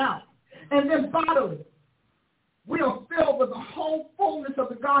inside out. And then bodily. We are filled with the whole fullness of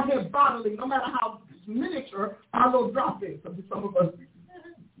the Godhead bodily, no matter how miniature our little drop is. Some of us,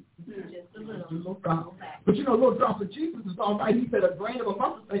 just a little drop. But you know, a little drop of Jesus is all right. He said a grain of a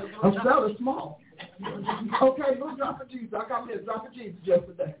mustard seed, a cell is small. Okay, little drop of Jesus. I got me a drop of Jesus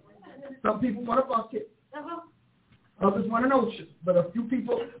yesterday. Some people want a bucket. Others want an ocean. But a few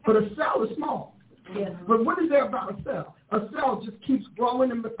people, but a cell is small. Yes. But what is there about a cell? A cell just keeps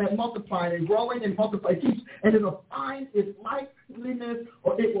growing and multiplying and growing and multiplying. And it will find its liveliness,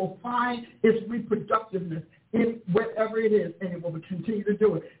 or it will find its reproductiveness in wherever it is, and it will continue to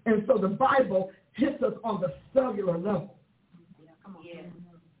do it. And so the Bible hits us on the cellular level. Yeah, come on. Yeah.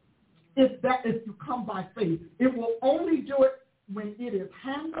 If you come by faith, it will only do it when it is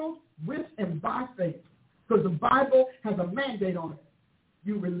handled with and by faith, because the Bible has a mandate on it.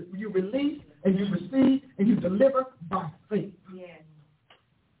 You release and you receive and you deliver by faith. Yeah.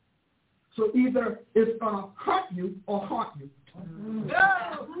 So either it's going to hurt you or haunt you.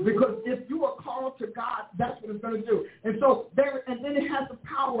 Because if you are called to God, that's what it's going to do. And so and then it has the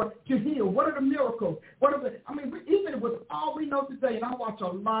power to heal. What are the miracles? Even with all we know today, and I watch a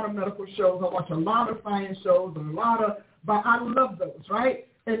lot of medical shows, I watch a lot of science shows, but I love those, right?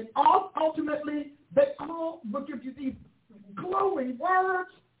 And ultimately, they all will give you these glowing words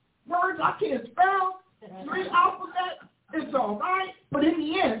I can't spell, 3 alphabets. It's all right, but in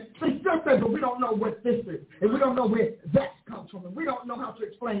the end, they still say, but we don't know what this is, and we don't know where that comes from, and we don't know how to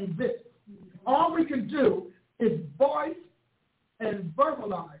explain this. All we can do is voice and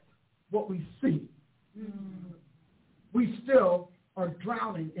verbalize what we see. We still are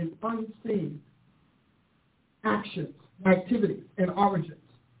drowning in unseen actions, activities, and origins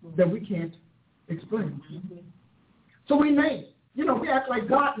that we can't explain. So we name it. You know, we act like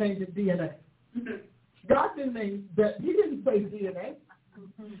God named it DNA. God didn't name that. He didn't say DNA.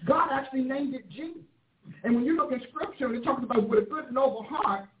 God actually named it gene. And when you look at Scripture and it talks about with a good and noble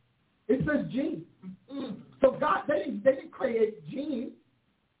heart, it says gene. So God, they didn't create gene.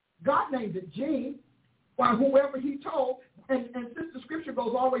 God named it gene. While whoever he told, and since the Scripture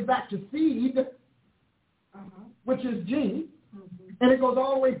goes all the way back to seed, which is gene, and it goes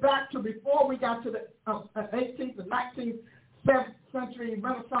all the way back to before we got to the 18th and 19th century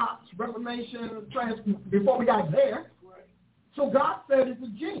Renaissance, Reformation, before we got there. So God said it's a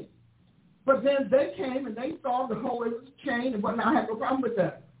gene. But then they came and they saw the whole chain and whatnot. I have no problem with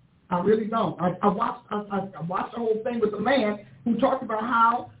that. I really don't. I watched the whole thing with a man who talked about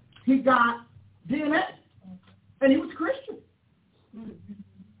how he got DNA, and he was Christian.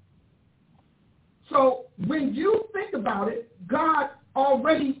 So when you think about it, God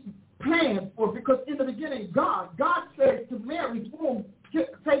already planned for it, because in the beginning, God said to Mary's womb,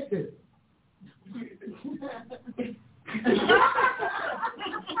 take this.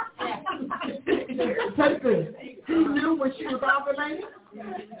 Take this. He knew when she was ovulating.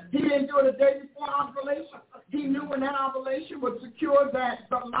 He didn't do it a day before ovulation. He knew when that ovulation would secure the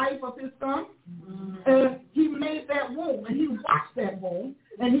life of his son. And he made that womb, and he watched that womb,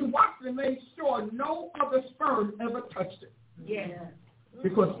 and he watched and made sure no other sperm ever touched it. Yeah.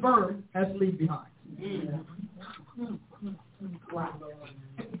 Because sperm has to leave behind. Wow.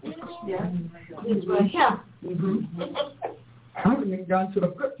 Yeah. Yeah. I haven't even gotten to the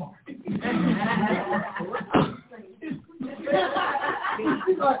good part.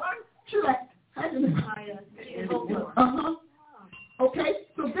 She's like, okay,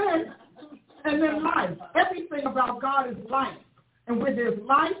 so then life. Everything about God is life. And where there's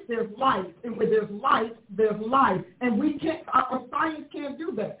life, there's life. And where there's life, there's life. And we can't, our science can't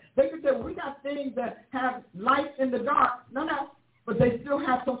do that. They could say, well, we got things that have light in the dark. No, but they still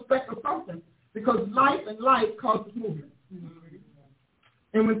have some speck of something. Because life and light causes movement.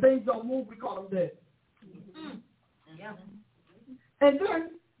 And when things don't move, we call them dead. Yeah. And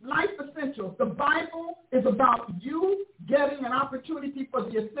then life essentials. The Bible is about you getting an opportunity for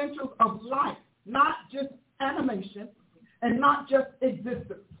the essentials of life, not just animation and not just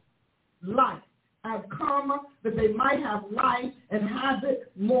existence. Life. I've come that they might have life and have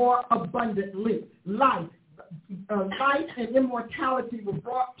it more abundantly. Life. Life and immortality were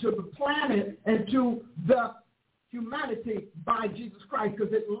brought to the planet and to the humanity by Jesus Christ,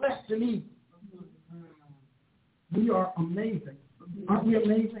 because it left in Eden. We are amazing. Aren't we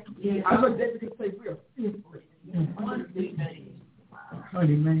amazing? Yeah. I heard David could say we are fearfully.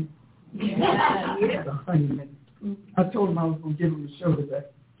 Honey man. Yeah. The honey man. I told him I was going to give him the show today.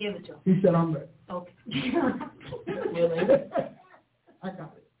 Give it to him. He said, I'm ready. Okay. I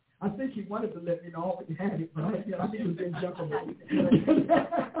got it. I think he wanted to let me know all he had it, but I think he was in jump a little.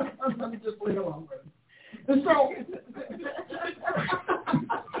 Let me just play along with him. And so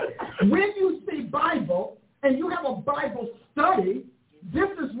when you see Bible and you have a Bible study, this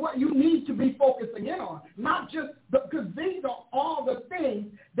is what you need to be focusing in on. Not just because these are all the things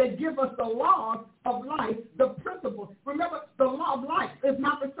that give us the laws of life, the principles. Remember, the law of life is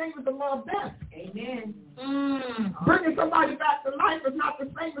not the same as the law of death. Amen. Bringing somebody back to life is not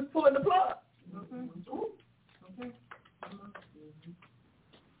the same as pulling the plug.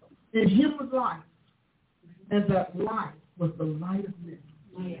 In him was life, and that life was the light of men.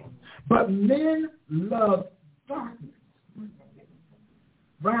 Yeah. But men love darkness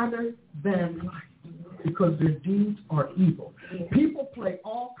rather than light because their deeds are evil. Yeah. People play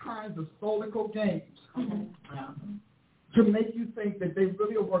all kinds of solical games to make you think that they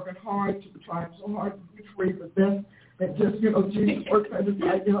really are working hard, to try so hard to be free, but then it just, Jesus works at his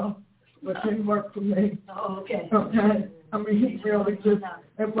side, but it didn't work for me. Oh, okay. Okay. I mean, he really just,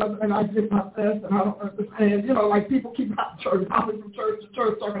 and I did my best, and I don't understand. Like people keep out of church, hopping from church to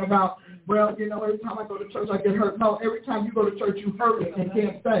church, talking about, well, every time I go to church, I get hurt. No, every time you go to church, you hurt it and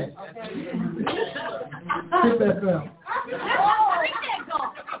can't stay. Get that bell.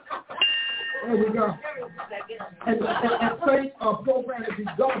 There we go. And faith are programmed to be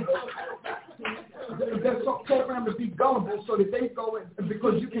gullible. They're programmed to be gullible so that they go in,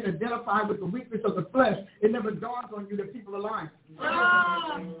 because you can identify with the weakness of the flesh. It never dawns on you that people are lying.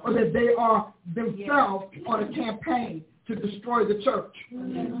 Or that they are themselves on a campaign to destroy the church.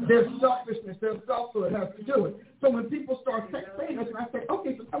 Their selfishness, their selfhood has to do it. So when people start saying this, and I say,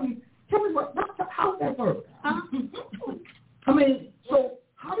 okay, so tell me how that work? I mean, so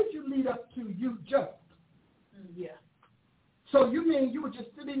how did you lead up to you just? Yeah. So you mean you were just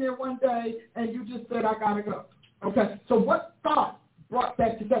sitting there one day and you just said, I got to go. Okay. So what thought brought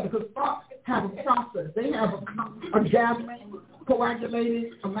that together? Because thoughts have a process. They have a gathering,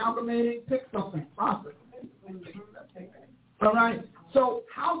 coagulating, amalgamating, pick something, process. All right. So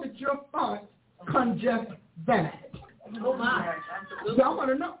how did your thoughts congest that? Oh, my. So I want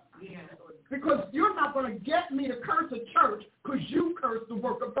to know. Yeah. Because you're not going to get me to curse a church because you curse the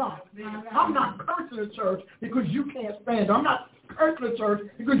work of God. I'm not cursing a church because you can't stand it. I'm not cursing a church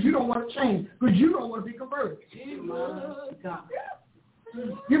because you don't want to change, because you don't want to be converted.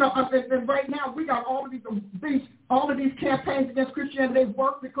 And right now we got all of these campaigns against Christianity. They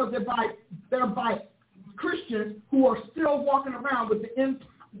work because they're by Christians who are still walking around with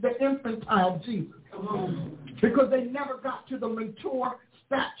the infantile Jesus, because they never got to the mature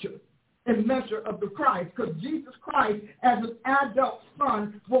stature and measure of the Christ, because Jesus Christ, as an adult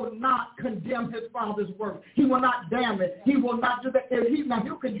son, will not condemn his Father's work. He will not damn it. He will not do that.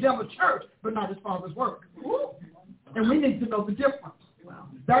 He'll condemn a church, but not his Father's work. And we need to know the difference.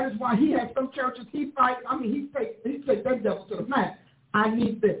 That is why he has some churches he fights. I mean, he takes that devil to the mat. I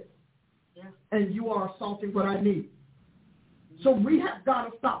need this, and you are assaulting what I need. So we have got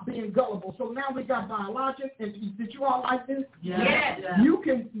to stop being gullible. So now we got biologic. And did you all like this? Yes. You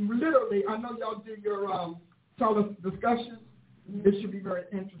can literally, I know y'all do your discussions. This should be very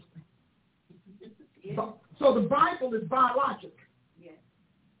interesting. Yes. So the Bible is biologic. Yes.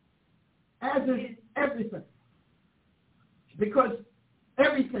 As is everything. Because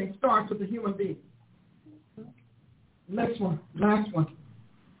everything starts with a human being. Next one, last one.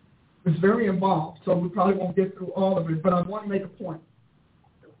 It's very involved, so we probably won't get through all of it, but I want to make a point.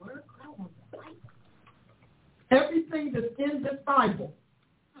 Everything that's in this Bible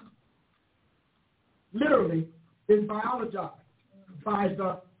literally is biologized by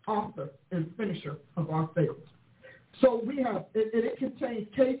the author and finisher of our faith. So we have, it contains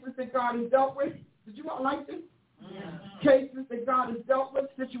cases that God has dealt with. Did you all like this? Yeah. Cases that God has dealt with,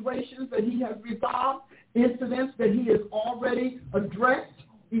 situations that he has resolved, incidents that he has already addressed,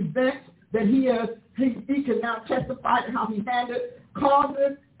 events that he can now testify to how he handled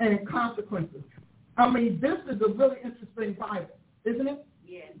causes and consequences. I mean, this is a really interesting Bible, isn't it?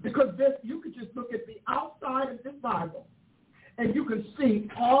 Yes. Because you could just look at the outside of this Bible and you can see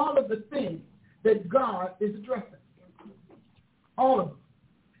all of the things that God is addressing. All of them.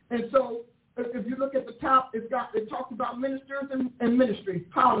 And so if you look at the top, it talks about ministers and ministries,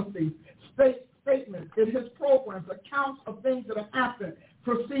 policies, statements, in his programs, accounts of things that have happened,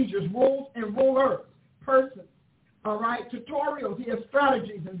 procedures, rules and rulers, persons, all right, tutorials, he has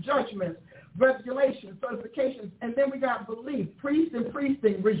strategies and judgments, regulations, certifications, and then we got belief, priests and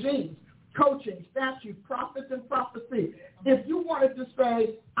priesting, regimes, coaching, statutes, prophets and prophecy. If you wanted to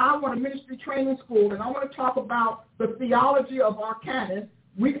say, I want a ministry training school and I want to talk about the theology of our canon,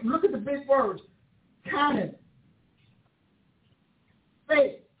 we look at the big words, canon,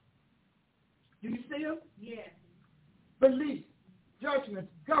 faith. Do you see them? Yes. Belief,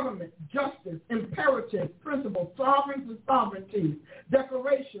 judgments, government, justice, imperatives, principles, sovereigns and sovereignties,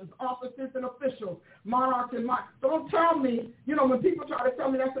 declarations, offices and officials, monarchs and monarchs. Don't tell me, when people try to tell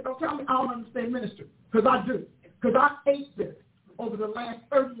me that, don't tell me I don't understand ministry, because I do. Because I ate this over the last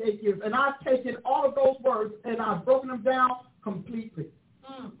 38 years, and I've taken all of those words and I've broken them down completely.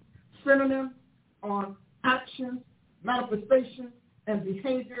 Synonyms on actions, manifestations, and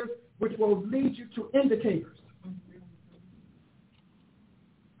behaviors which will lead you to indicators.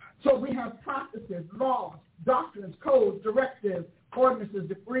 So we have practices, laws, doctrines, codes, directives, ordinances,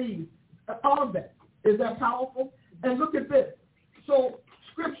 decrees, all of that. Is that powerful? And look at this. So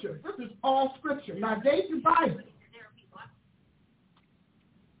Scripture, this is all Scripture. Now, I gave you Bible.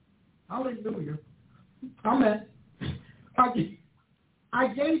 Hallelujah. Amen. I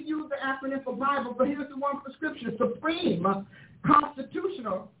gave you the acronym for Bible, but here's the one for Scripture. Supreme,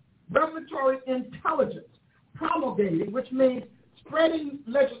 constitutional, revelatory intelligence, promulgating, which means spreading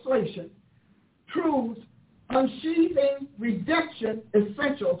legislation, truths, unsheathing redemption,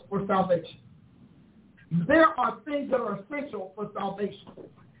 essentials for salvation. There are things that are essential for salvation.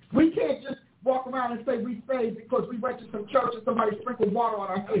 We can't just walk around and say we saved because we went to some church and somebody sprinkled water on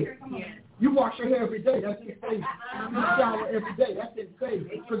our head. You wash your hair every day. That's in saving. You shower every day. That's in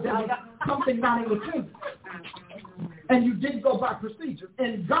saving. Because there was something not in the kingdom. And you didn't go by procedure.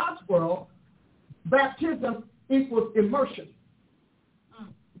 In God's world, baptism equals immersion.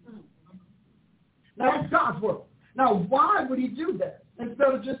 Now, that's God's world. Now, why would he do that?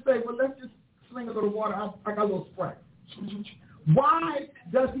 Instead of just say, well, let's just sling a little water. I got a little spray. Why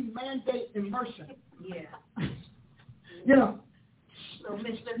does he mandate immersion? Yeah. Little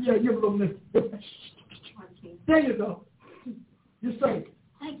mister. Yeah, you're a little mister. There you go. You're safe.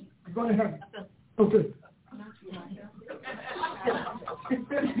 Thank you. You're going to heaven. Okay.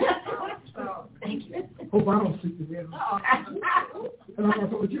 Thank you. Hope I don't sleep in there. And I'm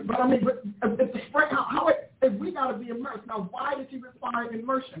not with you. But if the spray, if we got to be immersed. Now, why does he require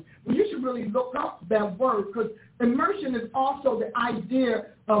immersion? Well, you should really look up that word, because immersion is also the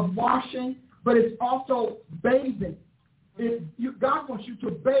idea of washing, but it's also bathing. God wants you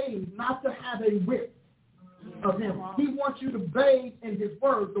to bathe, not to have a whip of him. He wants you to bathe in his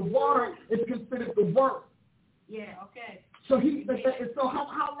word. The water is considered the word. Yeah, okay. So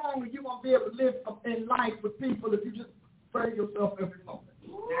how long are you going to be able to live in life with people if you just spray yourself every moment?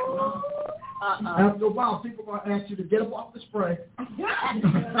 After a while, people are going to ask you to get up off the spray and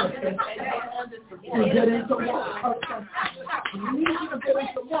get into water. You need you to get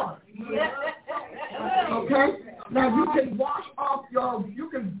into water. Okay? Now you can wash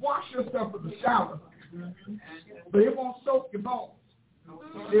yourself with a shower, but it won't soak your bones.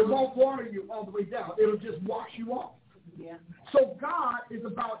 It won't water you all the way down. It'll just wash you off. Yeah. So God is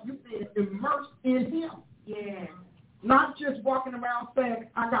about you being immersed in him. Yeah. Not just walking around saying,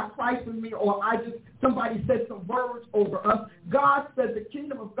 I got Christ in me, or somebody said some words over us. God said the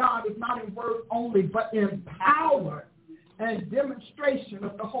kingdom of God is not in words only, but in power and demonstration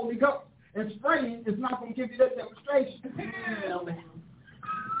of the Holy Ghost. And spraying is not going to give you that demonstration.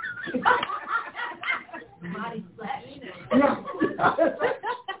 Yeah.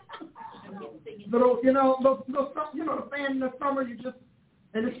 Little, the fan in the summer, you just,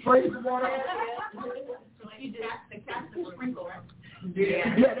 and it sprays the water. You just cast the sprinkle.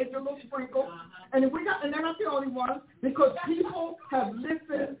 Yeah, they do a little sprinkle. And they're not the only ones, because people have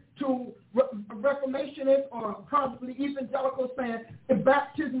listened to Reformationists or probably evangelicals saying if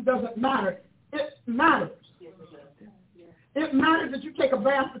baptism doesn't matter. It matters. It matters that you take a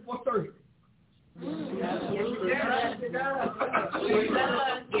bath before surgery.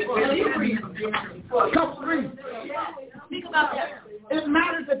 Couple reasons. Think about that. It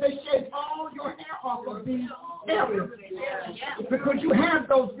matters that they shave all your hair off of these areas, because you have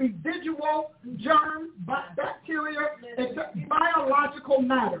those residual germs, bacteria, and biological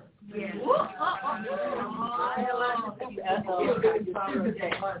matter.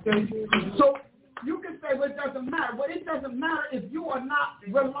 So you can say, well, it doesn't matter. Well, it doesn't matter if you are not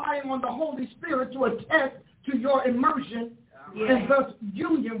relying on the Holy Spirit to attest to your immersion and thus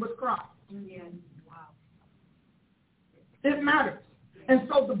union with Christ. It matters. And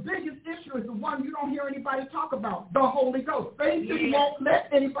so the biggest issue is the one you don't hear anybody talk about, the Holy Ghost. Satan won't let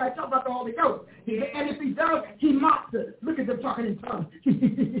anybody talk about the Holy Ghost. And if he does, he mocks it. Look at them talking in tongues.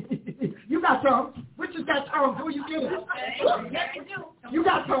 You got tongues. Richard's got tongues. Where you get it? You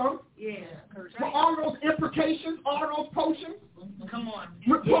got tongues. Yeah. For all those imprecations, all those potions. Come on.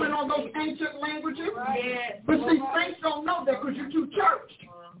 We're pulling on those ancient languages. But see, saints don't know that because you're too churched.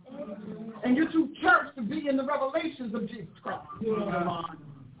 And you're too church to be in the revelations of Jesus Christ.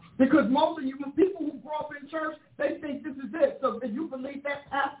 Because most of you people who grow up in church, they think this is it. So if you believe that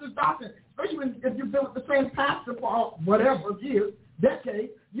pastor's doctrine, especially if you've been with the same pastor for whatever years,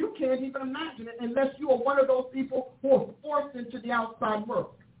 decades, you can't even imagine it unless you are one of those people who are forced into the outside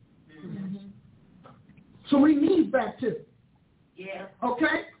world. Mm-hmm. So we need baptism. Yeah.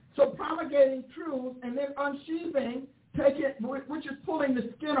 Okay? So promulgating truths and then unsheathing, which is pulling the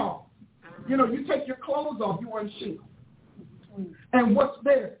skin off. You know, you take your clothes off, you unsheath. And what's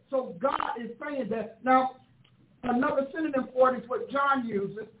there? So God is saying that. Now, another synonym for it is what John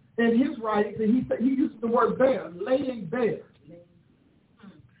uses in his writings, and he uses the word bear, laying bare.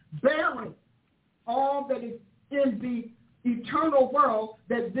 Bearing all that is in the eternal world,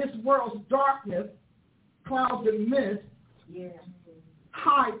 that this world's darkness, clouds and mist,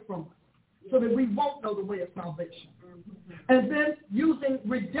 hide from us, so that we won't know the way of salvation. And then using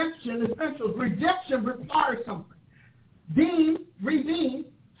redemption essentials. Redemption requires something. Redeem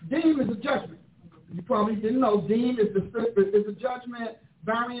is a judgment. You probably didn't know. Deem is a judgment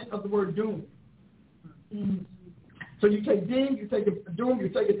variant of the word doom. So you take deem, you take it to doom, you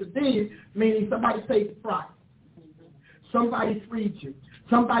take it to deem, meaning somebody paid the price. Somebody freed you.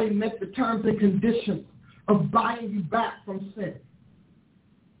 Somebody met the terms and conditions of buying you back from sin.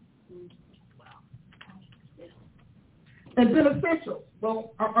 And then essentials.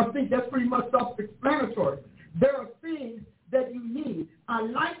 Well, I think that's pretty much self-explanatory. There are things that you need. I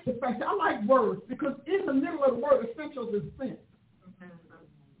like the fact, I like words, because in the middle of the word essentials is sin.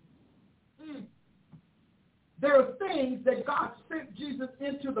 There are things that God sent Jesus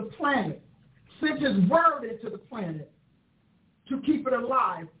into the planet, sent his word into the planet to keep it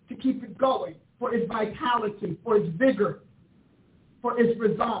alive, to keep it going, for its vitality, for its vigor, for its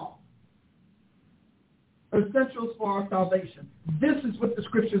resolve. Essentials for our salvation. This is what the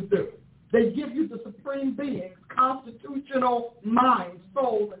scriptures do. They give you the supreme being's constitutional mind,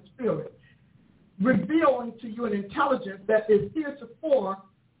 soul, and spirit, revealing to you an intelligence that is heretofore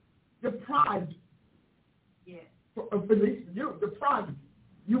deprived. Deprived.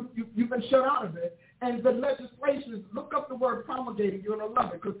 You've been shut out of it. And the legislation is, look up the word promulgating, you're going to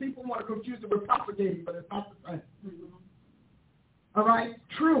love it, because people want to confuse it with propagating, but it's not the same. All right?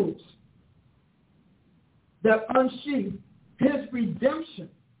 Truths that unsheath his redemption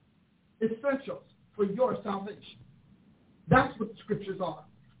essentials for your salvation. That's what the scriptures are.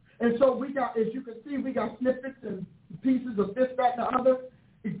 And so we got, as you can see, we got snippets and pieces of this, that, and the other.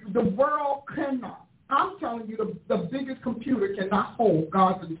 The world cannot. I'm telling you, the biggest computer cannot hold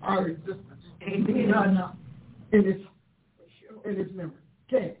God's entire existence in his memory.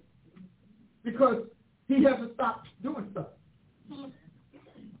 Can't. Because he hasn't stopped doing stuff.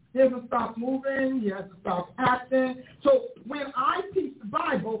 He hasn't stopped moving. He hasn't stopped acting. So when I teach the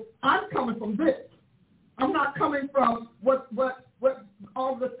Bible, I'm coming from this. I'm not coming from what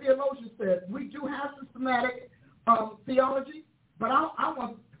all the theologians said. We do have systematic theology, but I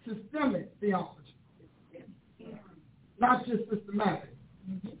want systemic theology, not just systematic.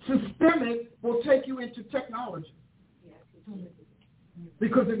 Systemic will take you into technology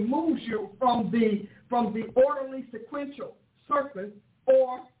because it moves you from the orderly sequential surface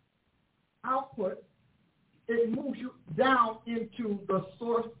or output. It moves you down into the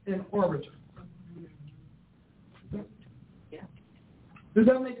source and origin. Does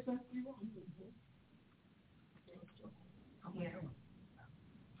that make sense to you?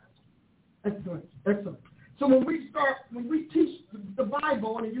 Excellent, excellent. So when we teach the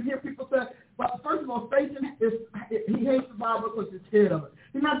Bible, and you hear people say, well, first of all, Satan he hates the Bible because he's scared of it.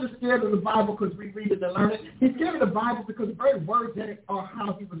 He's not just scared of the Bible because we read it and learn it. He's scared of the Bible because the very words in it are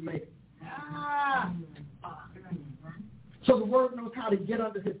how he was made. So the word knows how to get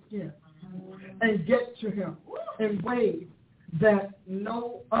under his skin and get to him in ways that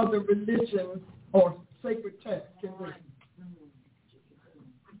no other religion or sacred text can do.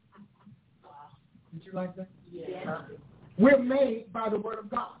 Did you like that? Yeah. We're made by the word of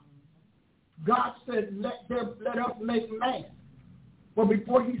God. God said, let us make man. Well,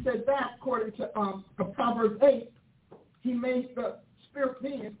 before he said that, according to Proverbs 8, he made the spirit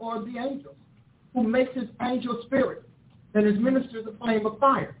beings, or the angels, who makes his angel spirit and his ministers a flame of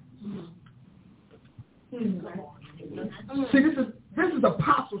fire. See, this is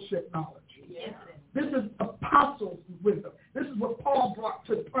apostleship knowledge. This is apostles' wisdom. This is what Paul brought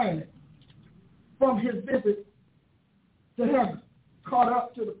to the planet from his visit to heaven, caught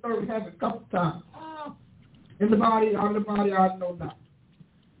up to the third heaven a couple times. In the body, on the body, I know not.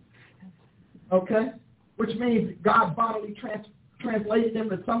 Okay? Which means God bodily translated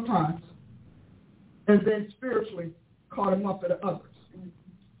him at sometimes, and then spiritually caught him up at others.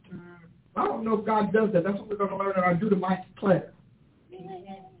 I don't know if God does that. That's what we're going to learn in our Deuteronomy class.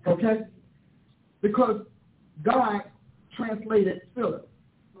 Okay? Because God translated Philip.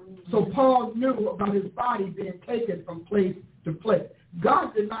 So Paul knew about his body being taken from place to place.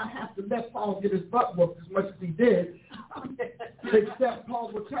 God did not have to let Paul get his butt whooped as much as he did, except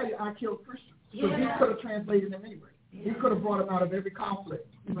Paul will tell you, I killed Christians. So he could have translated them anyway. He could have brought them out of every conflict.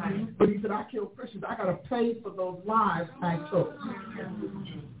 Right. But he said, I killed Christians. I got to pay for those lives I took.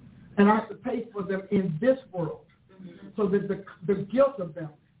 And I have to pay for them in this world. So that the guilt of them,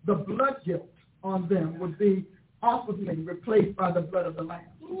 the blood guilt on them would be off of me, replaced by the blood of the Lamb.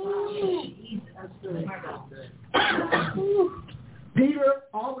 Peter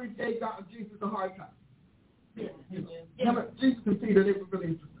always gave Jesus a hard time. Jesus and Peter, they were really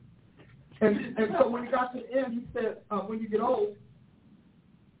interesting. And so when he got to the end, he said, when you get old,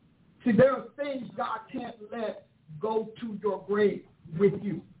 see, there are things God can't let go to your grave with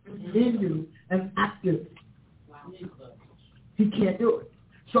you, in you, and active. He can't do it.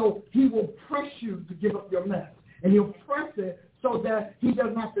 So he will press you to give up your mess. And he'll press it so that he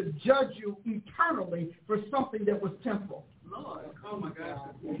doesn't have to judge you eternally for something that was temporal. Lord, oh my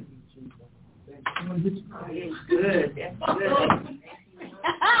God. Good. That's good.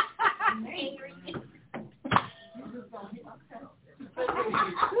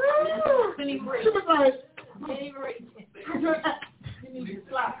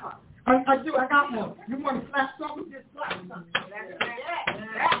 I do. I got one. You want to slap something? Just slap something.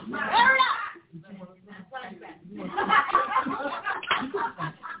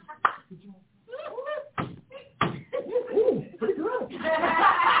 Ooh, pretty good.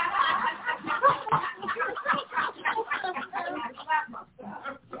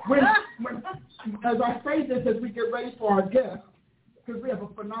 When, as I say this, as we get ready for our guest, because we have a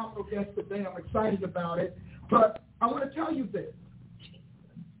phenomenal guest today, I'm excited about it. But I want to tell you this.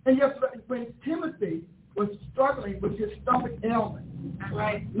 And yes, when Timothy was struggling with his stomach ailment,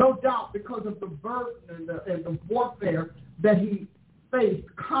 right, no doubt because of the burden and the warfare that he faced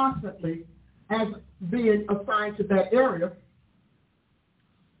constantly as being assigned to that area,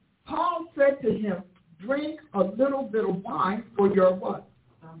 Paul said to him, drink a little bit of wine for your what?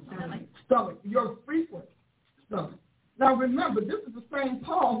 Stomach. Your frequent stomach. Now remember, this is the same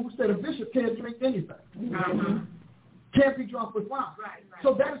Paul who said a bishop can't drink anything. Can't be drunk with wine. Right.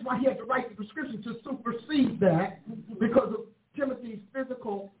 So that is why he had to write the prescription to supersede that because of Timothy's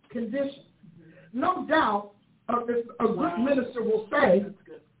physical condition. No doubt a good minister will say,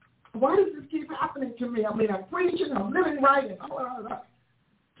 why does this keep happening to me? I mean, I'm preaching, I'm living right, and blah.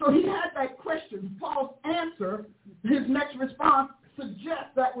 So he had that question. Paul's answer, his next response,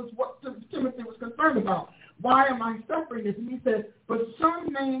 suggests that was what Timothy was concerned about. Why am I suffering this? And he said, but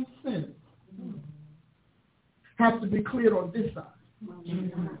some main sins have to be cleared on this side.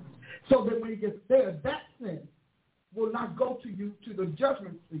 So that when he gets there, that sin will not go to you to the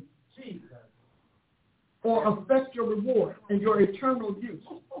judgment seat or affect your reward and your eternal use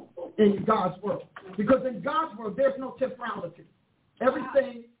in God's world. Because in God's world, there's no temporality.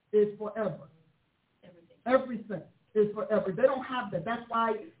 Everything is forever. Everything is forever. They don't have that. That's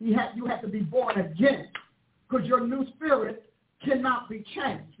why you have to be born again. Because your new spirit cannot be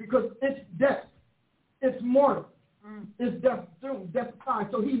changed. Because it's death. It's mortal. It's death doomed, death defied.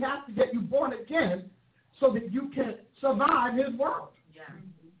 So he has to get you born again so that you can survive his world.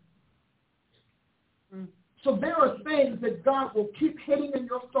 So there are things that God will keep hitting in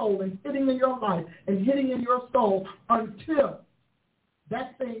your soul and hitting in your life and hitting in your soul until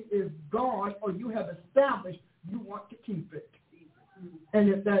that thing is gone or you have established you want to keep it. And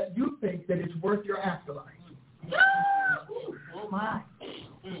if that you think that it's worth your afterlife. Oh my.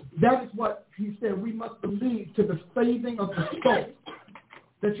 That is what he said. We must believe to the saving of the soul,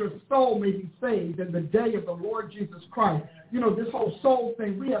 that your soul may be saved in the day of the Lord Jesus Christ. You know, this whole soul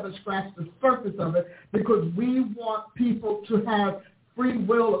thing, we haven't scratched the surface of it because we want people to have free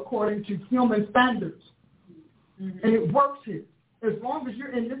will according to human standards. And it works here. As long as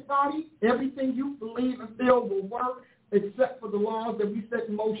you're in this body, everything you believe and feel will work except for the laws that we set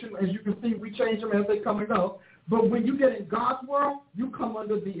in motion. As you can see, we change them as they come and go. But when you get in God's world, you come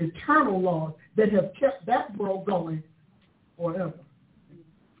under the eternal laws that have kept that world going forever.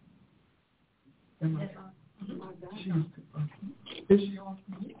 Is she on?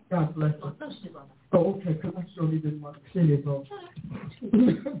 God bless her. Oh, okay, because I surely didn't want to see it, though.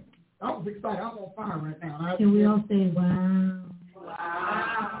 I was excited. I'm on fire right now. Can we all say, wow?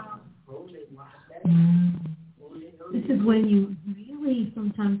 Wow. This is when you really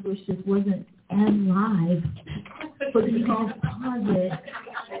sometimes wish this wasn't as live, but you can pause it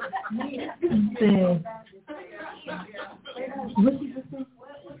and say, what did you say?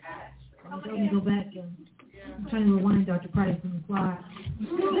 Let me go back and I'm trying to rewind Dr. Price on the fly.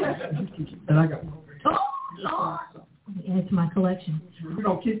 And I got Oh, Lord. Add it to my collection. You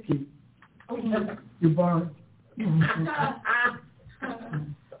don't keep. You borrow.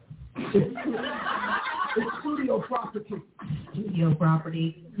 It's studio property. Studio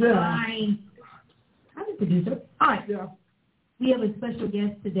property. Yeah. Fine. I'm a producer. All right. Yeah. We have a special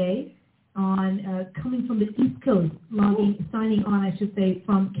guest today on coming from the East Coast, signing on, I should say,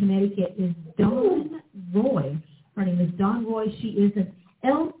 from Connecticut is Dawn Roy. Her name is Dawn Roy. She is an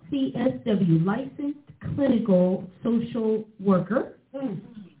LCSW, licensed clinical social worker.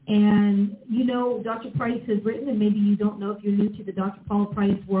 And, you know, Dr. Price has written, and maybe you don't know if you're new to the Dr. Paula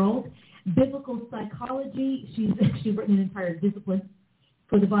Price world, biblical psychology. She's actually written an entire discipline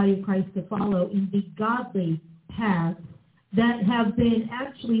for the body of Christ to follow in the godly paths that have been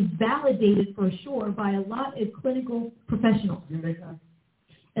actually validated for sure by a lot of clinical professionals,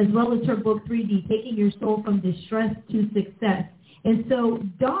 as well as her book 3D, Taking Your Soul from Distress to Success. And so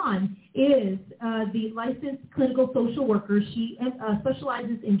Dawn is the licensed clinical social worker. She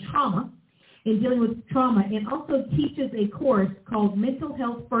specializes in trauma, in dealing with trauma, and also teaches a course called Mental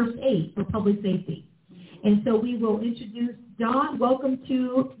Health First Aid for Public Safety. And so we will introduce Dawn. Welcome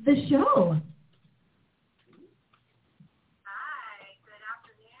to the show. Hi, good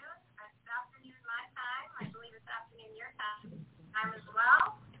afternoon. It's afternoon my time. I believe it's afternoon your time as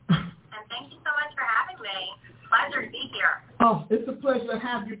well. And thank you so much for having me. Pleasure to be here. Oh, it's a pleasure to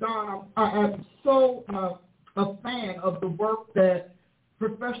have you, Dawn. I'm so a fan of the work that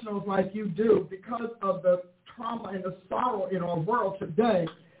professionals like you do because of the trauma and the sorrow in our world today.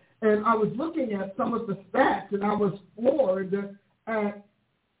 And I was looking at some of the stats, and I was floored at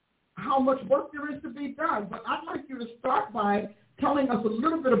how much work there is to be done. But I'd like you to start by telling us a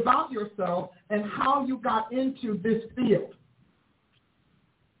little bit about yourself and how you got into this field.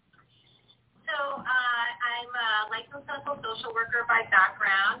 So I'm a licensed clinical social worker by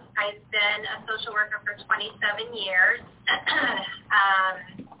background. I've been a social worker for 27 years.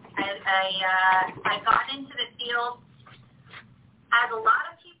 I got into the field as a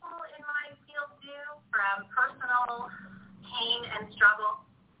lot of people in my field do, from personal pain and struggle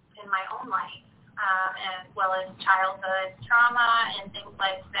in my own life, as well as childhood trauma and things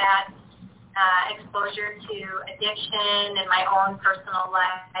like that. Exposure to addiction in my own personal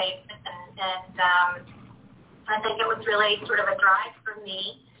life, and I think it was really sort of a drive for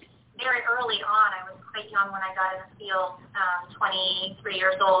me. Very early on, I was quite young when I got in the field, 23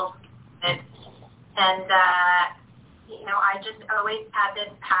 years old, and you know, I just always had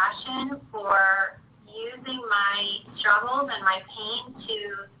this passion for using my struggles and my pain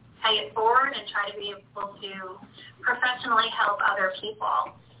to pay it forward and try to be able to professionally help other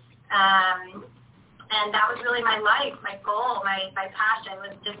people. And that was really my life, my goal, my passion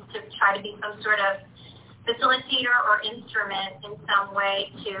was just to try to be some sort of facilitator or instrument in some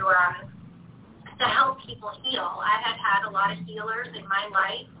way to help people heal. I had a lot of healers in my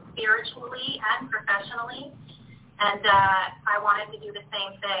life, spiritually and professionally, and I wanted to do the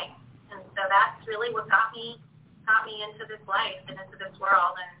same thing. And so that's really what got me into this life and into this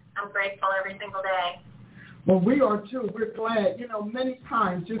world, and I'm grateful every single day. Well, we are too. We're glad. You know, many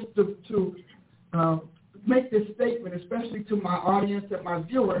times, just to make this statement, especially to my audience and my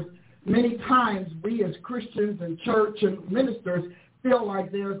viewers, many times we as Christians and church and ministers feel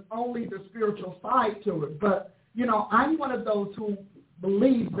like there's only the spiritual side to it. But, you know, I'm one of those who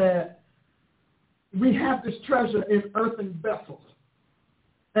believe that we have this treasure in earthen vessels.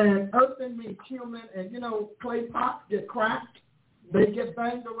 And earthen means human, and, you know, clay pots get cracked. They get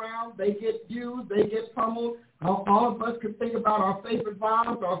banged around, they get used, they get pummeled. All of us can think about our favorite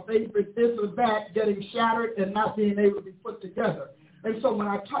vows, our favorite this or that getting shattered and not being able to be put together. And so when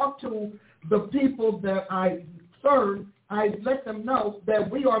I talk to the people that I serve, I let them know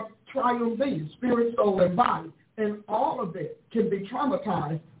that we are triune beings, spirit, soul, and body. And all of it can be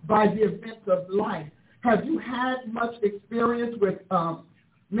traumatized by the events of life. Have you had much experience with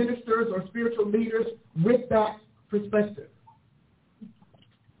ministers or spiritual leaders with that perspective?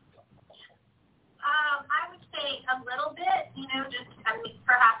 A little bit, you know, just, I mean,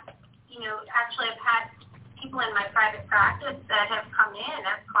 perhaps, you know, actually I've had people in my private practice that have come in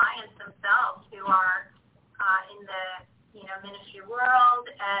as clients themselves who are in the, you know, ministry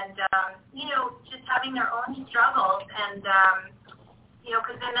world and, you know, just having their own struggles and, you know,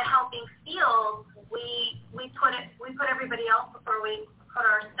 because in the helping field, we put everybody else before we put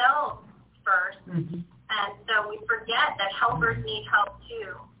ourselves first. Mm-hmm. And so we forget that helpers need help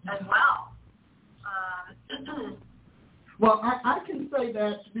too as well. Well, I can say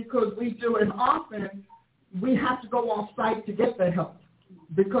that because we do, and often we have to go off site to get the help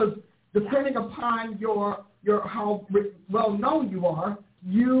because depending upon your how well known you are,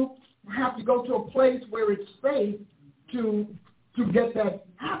 you have to go to a place where it's safe to get that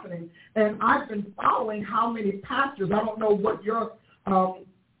happening. And I've been following how many pastors, I don't know what your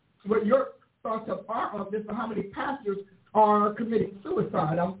thoughts are of this, but how many pastors are committing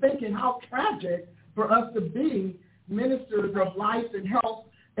suicide. I'm thinking how tragic for us to be ministers of life and health,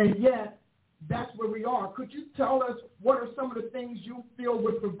 and yet that's where we are. Could you tell us what are some of the things you feel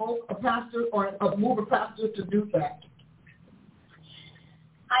would provoke a pastor or move a pastor to do that?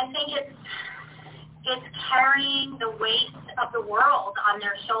 I think it's carrying the weight of the world on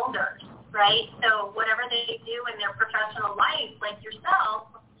their shoulders, right? So whatever they do in their professional life, like yourself,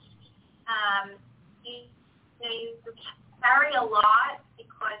 you carry a lot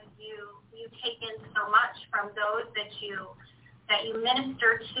because you take in so much from those that you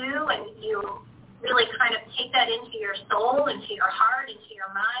minister to, and you really kind of take that into your soul, into your heart, into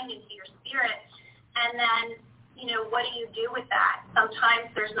your mind, into your spirit, and then, what do you do with that? Sometimes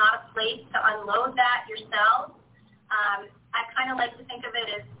there's not a place to unload that yourself. I kind of like to think of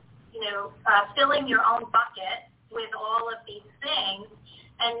it as, filling your own bucket with all of these things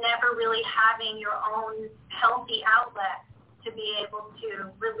and never really having your own healthy outlet to be able to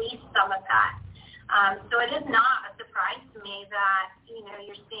release some of that. So it is not a surprise to me that,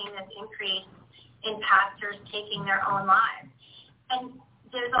 you're seeing this increase in pastors taking their own lives. And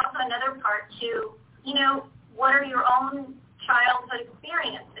there's also another part to, what are your own childhood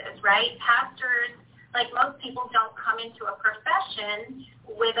experiences, right? Pastors, like most people, don't come into a profession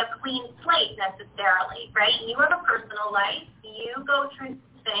with a clean slate necessarily, right? You have a personal life. You go through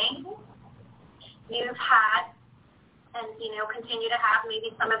things. You've had and, continue to have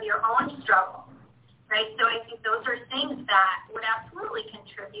maybe some of your own struggles, right? So I think those are things that would absolutely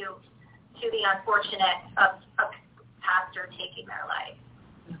contribute to the unfortunate of a pastor taking their life.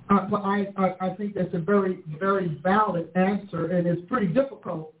 Well, I think that's a very, very valid answer, and it's pretty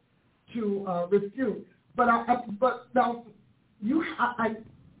difficult to refute. But now,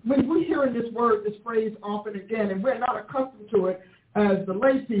 when we're hearing this phrase often again, and we're not accustomed to it as the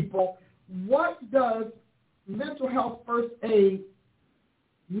lay people, what does mental health first aid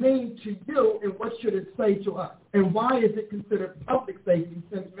mean to you, and what should it say to us? And why is it considered public safety,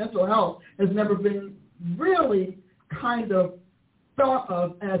 since mental health has never been really kind of thought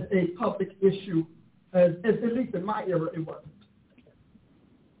of as a public issue, as at least in my era it wasn't?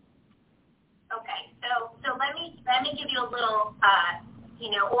 Okay, so let me give you a little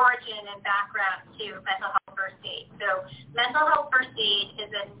origin and background to mental health first aid. So mental health first aid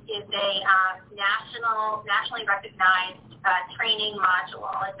is a nationally recognized training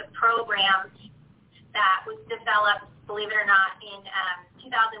module. It's a program that was developed, believe it or not, in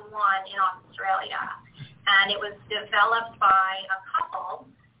 2001 in Australia. And it was developed by a couple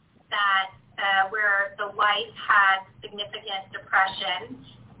that where the wife had significant depression,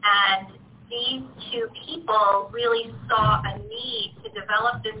 and these two people really saw a need to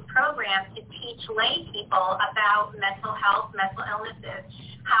develop this program to teach lay people about mental health, mental illnesses,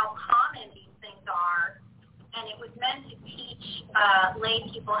 how common these things are. And it was meant to teach lay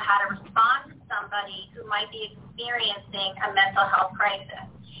people how to respond to somebody who might be experiencing a mental health crisis.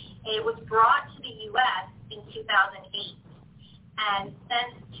 It was brought to the U.S. in 2008. And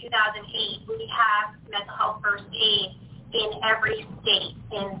since 2008, we have mental health first aid in every state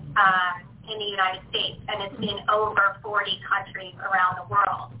in the United States, and it's in over 40 countries around the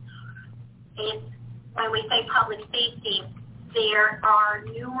world. When we say public safety, there are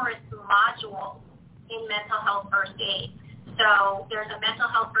numerous modules in mental health first aid. So there's a mental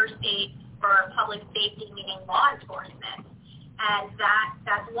health first aid for public safety, meaning law enforcement, and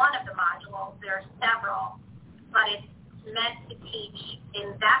that's one of the modules. There are several, but it's meant to teach,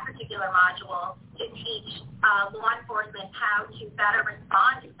 in that particular module, to teach law enforcement how to better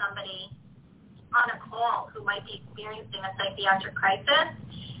respond to somebody on a call who might be experiencing a psychiatric crisis,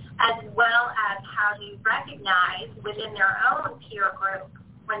 as well as how to recognize within their own peer group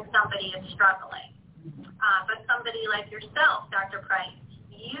when somebody is struggling. But somebody like yourself, Dr. Price,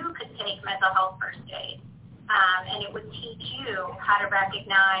 you could take mental health first aid, and it would teach you how to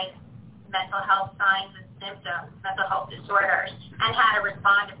recognize mental health signs and symptoms, mental health disorders, and how to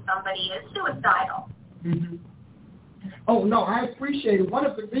respond if somebody is suicidal. Mm-hmm. Oh, no, I appreciate it. One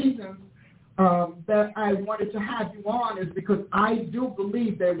of the reasons that I wanted to have you on is because I do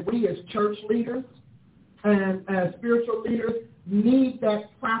believe that we as church leaders and as spiritual leaders need that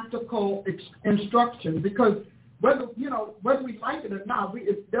practical instruction, because whether we like it or not,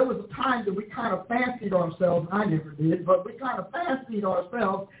 there was a time that we kind of fancied ourselves. I never did, but we kind of fancied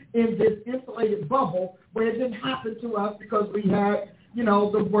ourselves in this insulated bubble where it didn't happen to us because we had,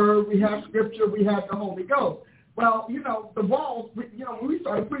 the Word, we had Scripture, we had the Holy Ghost. Well, you know, the walls, when we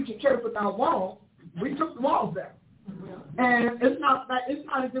started preaching church without walls, we took the walls down. And it's not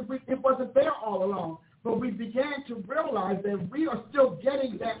as if it wasn't there all along. But we began to realize that we are still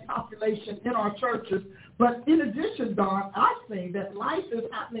getting that population in our churches. But in addition, Don, I think that life is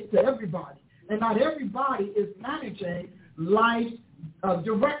happening to everybody. And not everybody is managing life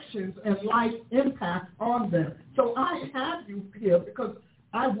directions and life impact on them. So I have you here because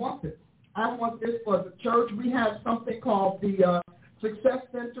I want this. I want this for the church. We have something called the Success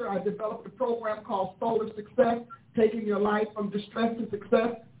Center. I developed a program called Solar Success, taking your life from distress to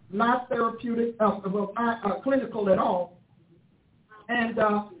success, not therapeutic, not clinical at all. And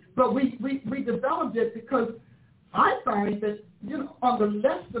but we developed it because I find that, on the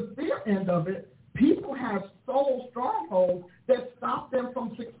less severe end of it, people have soul strongholds that stop them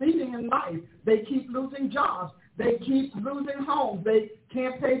from succeeding in life. They keep losing jobs. They keep losing homes. They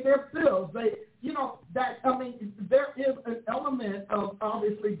can't pay their bills. There is an element of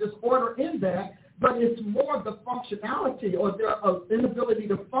obviously disorder in that, but it's more the functionality or their inability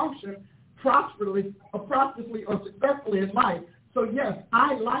to function prosperously or successfully in life. So yes,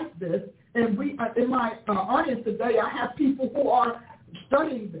 I like this, and in my audience today, I have people who are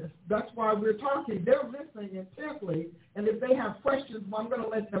studying this. That's why we're talking. They're listening intently, and if they have questions, I'm going to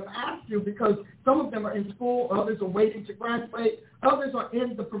let them ask you because some of them are in school, others are waiting to graduate, others are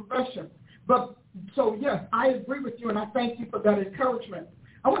in the profession. But so yes, I agree with you, and I thank you for that encouragement.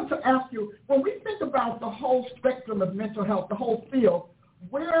 I want to ask you, when we think about the whole spectrum of mental health, the whole field,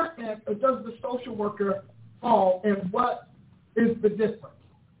 where does the social worker fall, and what is the difference?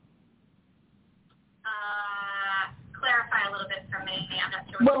 Clarify a little bit for me. I'm not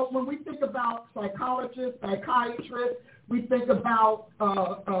sure. Well, when we think about psychologists, psychiatrists, we think about,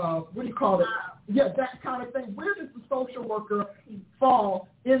 what do you call it? That kind of thing. Where does the social worker fall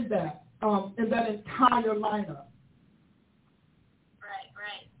in that entire lineup?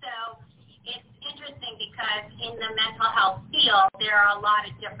 Right. So it's interesting because in the mental health field, there are a lot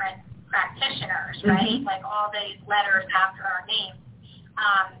of different practitioners, right? Mm-hmm. Like all these letters after our names.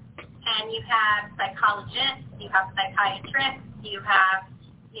 And you have psychologists, you have psychiatrists, you have,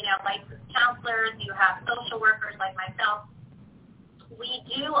 licensed counselors, you have social workers like myself. We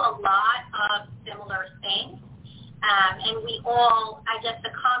do a lot of similar things. And we all, I guess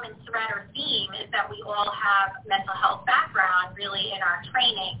the common thread or theme is that we all have mental health background really in our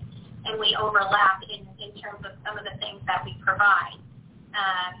training, and we overlap in terms of some of the things that we provide.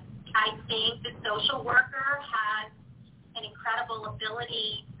 I think the social worker has an incredible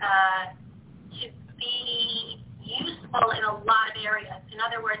ability to be useful in a lot of areas. In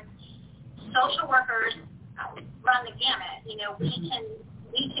other words, social workers run the gamut.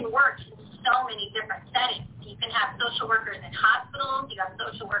 We can work in so many different settings. You can have social workers in hospitals, you have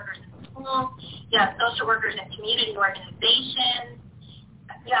social workers in schools, you have social workers in community organizations,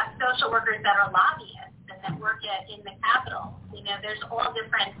 you have social workers that are lobbyists and that work in the Capitol. There's all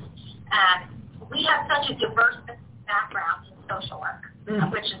different, we have such a diverse background in social work,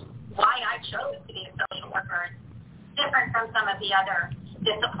 which is why I chose to be a social worker. It's different from some of the other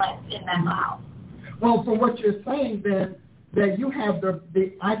disciplines in mental health. Well, from what you're saying then, that you have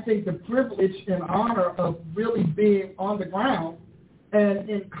I think the privilege and honor of really being on the ground and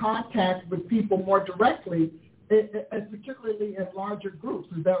in contact with people more directly, and particularly in larger groups.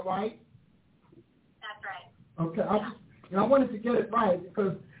 Is that right? That's right. Okay. I wanted to get it right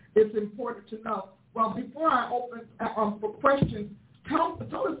because it's important to know. Well, before I open for questions, tell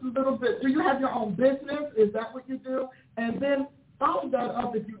us a little bit. Do you have your own business? Is that what you do? And then follow that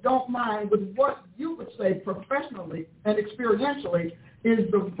up, if you don't mind, with what you would say professionally and experientially is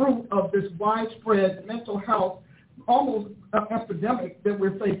the root of this widespread mental health, almost epidemic that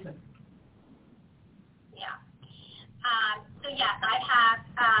we're facing. Yeah. So yes, I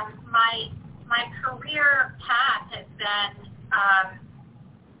have my career path has been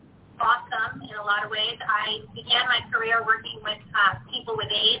awesome in a lot of ways. I began my career working with people with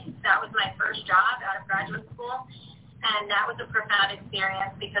AIDS. That was my first job out of graduate school. And that was a profound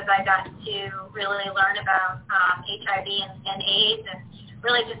experience because I got to really learn about HIV and AIDS and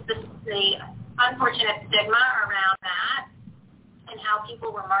really just the unfortunate stigma around that and how people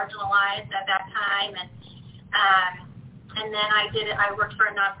were marginalized at that time. And then I worked for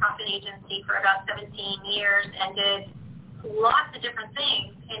a nonprofit agency for about 17 years and did lots of different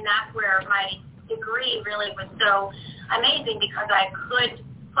things. And that's where my degree really was so amazing because I could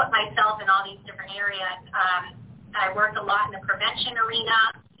put myself in all these different areas. I worked a lot in the prevention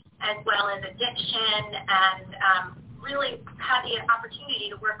arena as well as addiction and really had the opportunity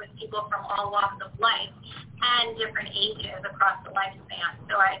to work with people from all walks of life and different ages across the lifespan.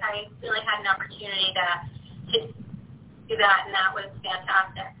 So I really had an opportunity to do that, and that was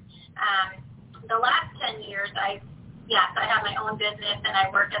fantastic. The last 10 years, I have my own business, and I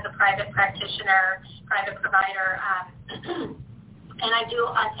work as a private practitioner, private provider, and I do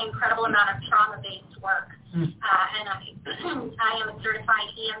an incredible amount of trauma-based work. And I am a certified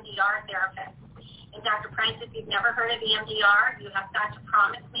EMDR therapist. And Dr. Price, if you've never heard of EMDR, you have got to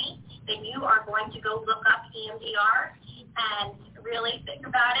promise me that you are going to go look up EMDR and really think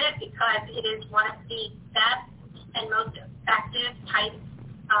about it, because it is one of the best and most effective types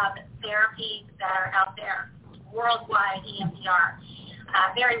of therapies that are out there, worldwide. EMDR.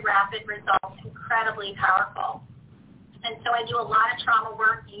 Very rapid results, incredibly powerful. And so I do a lot of trauma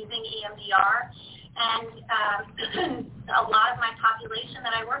work using EMDR. And a lot of my population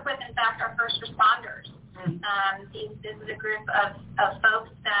that I work with, in fact, are first responders. This is a group of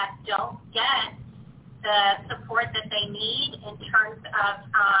folks that don't get the support that they need in terms of,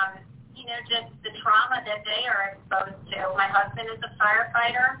 just the trauma that they are exposed to. My husband is a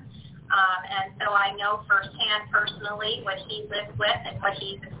firefighter, and so I know firsthand, personally, what he lives with and what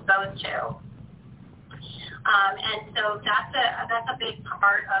he's exposed to. And so that's a big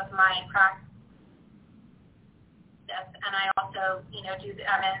part of my practice. And I also,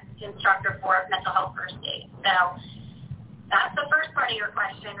 I'm an instructor for mental health first aid. So that's the first part of your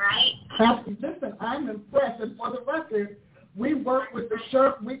question, right? Listen, I'm impressed. And for the record, we work with the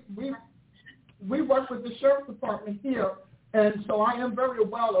sheriff. We work with the sheriff's department here, and so I am very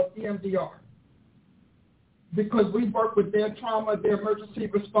well of EMDR, because we work with their trauma, their emergency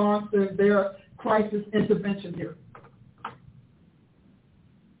response, and their crisis intervention here.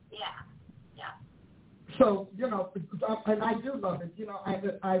 So, and I do love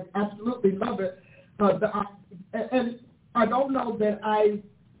it. I absolutely love it. And I don't know that I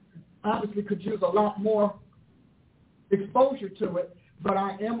obviously could use a lot more exposure to it, but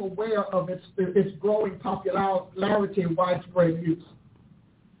I am aware of its growing popularity and widespread use.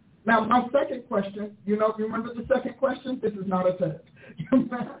 Now, my second question, remember the second question? This is not a test.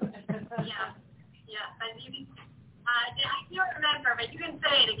 I don't remember, but you can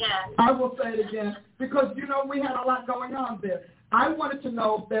say it again. I will say it again, because, we had a lot going on there. I wanted to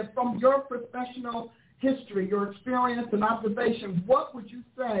know that from your professional history, your experience and observation, what would you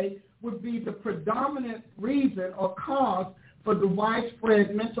say would be the predominant reason or cause for the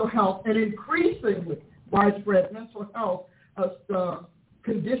widespread mental health and increasingly widespread mental health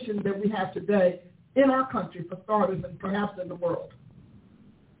condition that we have today in our country, for starters, and perhaps in the world?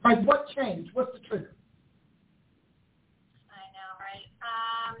 Like, what changed? What's the trigger?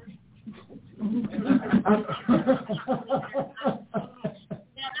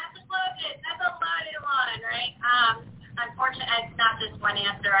 That's a loaded one, right? Unfortunately, it's not just one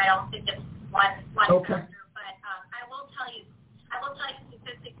answer. I don't think it's one answer, but I will tell you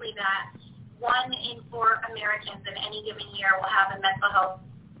statistically that 1 in 4 Americans in any given year will have a mental health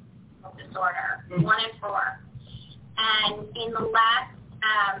disorder. 1 in 4. And in the last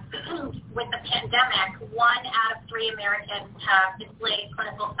with the pandemic, 1 out of 3 Americans have displayed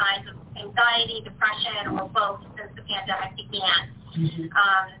clinical signs of anxiety, depression, or both since the pandemic began.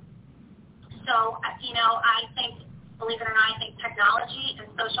 So, I think, believe it or not, I think technology and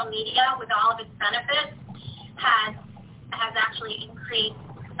social media, with all of its benefits, has actually increased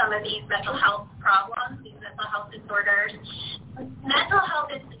some of these mental health problems, these mental health disorders. Mental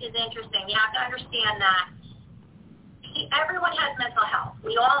health is interesting. You have to understand that everyone has mental health.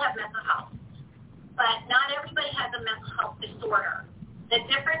 We all have mental health. But not everybody has a mental health disorder. The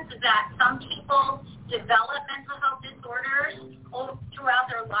difference is that some people develop mental health disorders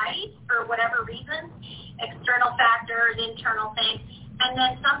throughout their life for whatever reason, external factors, internal things. And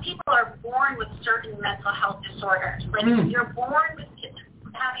then some people are born with certain mental health disorders. Like if you're born with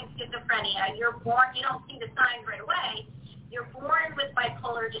having schizophrenia, you don't see the signs right away. You're born with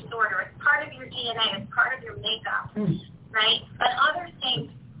bipolar disorder. It's part of your DNA. It's part of your makeup, right? But other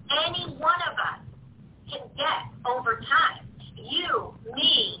things, any one of us can get over time. You,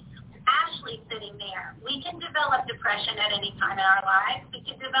 me, Ashley sitting there. We can develop depression at any time in our lives. We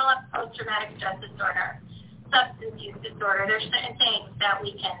can develop post-traumatic stress disorder, substance use disorder. There's certain things that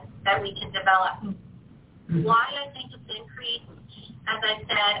we can develop. Why I think it's increased, as I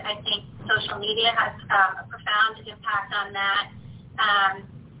said, I think social media has a profound impact on that.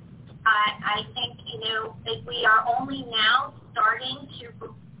 I think, that we are only now starting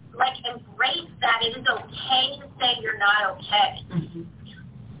to embrace that it is okay to say you're not okay.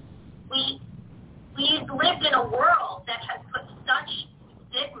 We've lived in a world that has put such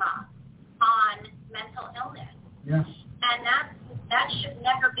stigma on mental illness. Yeah. And that should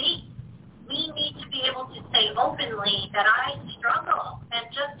never be. We need to be able to say openly that I struggle, and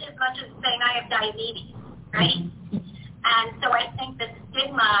just as much as saying I have diabetes, right? And so I think the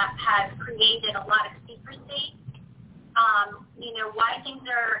stigma has created a lot of secrecy. Why things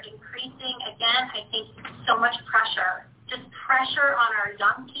are increasing, again, I think so much pressure, just pressure on our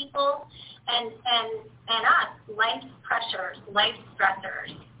young people and us, life pressures, life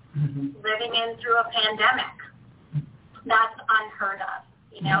stressors, living in through a pandemic. That's unheard of,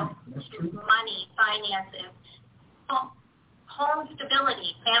 money, finances, home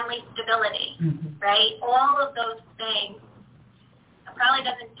stability, family stability, right? All of those things. It probably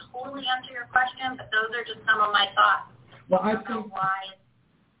doesn't totally answer your question, but those are just some of my thoughts. Well,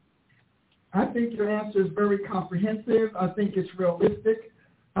 I think your answer is very comprehensive. I think it's realistic.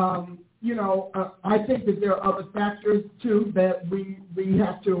 I think that there are other factors, too, that we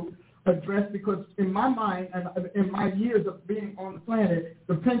have to address because in my mind and in my years of being on the planet,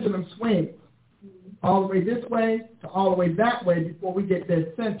 the pendulum swings all the way this way to all the way that way before we get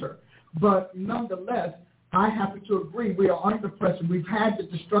dead center. But nonetheless, I happen to agree we are under pressure. We've had the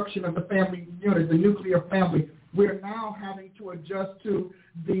destruction of the family unit, the nuclear family. We're now having to adjust to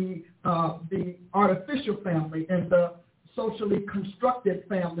the artificial family and the socially constructed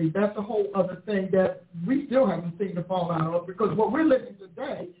family. That's a whole other thing that we still haven't seen the fallout of because what we're living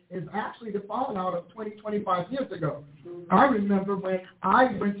today is actually the fallout of 20, 25 years ago. I remember when I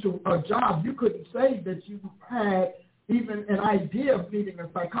went to a job, you couldn't say that you had even an idea of meeting a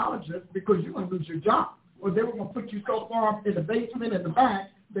psychologist because you're going to lose your job. Or they were going to put you so far up in the basement in the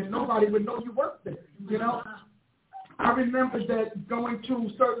back that nobody would know you worked there, I remember that going to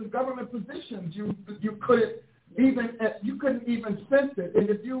certain government positions, you couldn't even sense it. And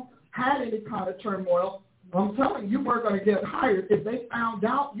if you had any kind of turmoil, I'm telling you weren't going to get hired. If they found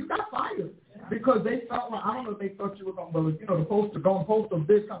out, you got fired because they felt like, I don't know if they thought you were going to, the post of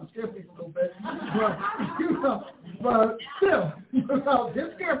this kind of scare people a little bit. But still,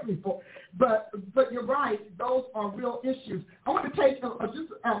 just scare people. But you're right. Those are real issues. I want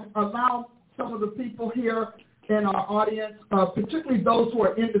to allow some of the people here in our audience, particularly those who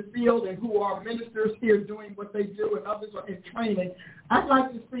are in the field and who are ministers here doing what they do and others are in training. I'd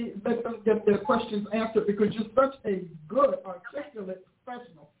like to let them get their questions answered because you're such a good, articulate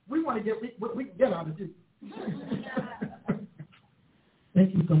professional. We want to get what we can get out of you.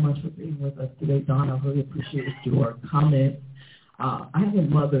 Thank you so much for being with us today, Dawn. I really appreciate your comment. I have a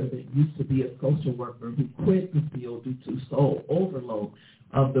mother that used to be a social worker who quit the field due to soul overload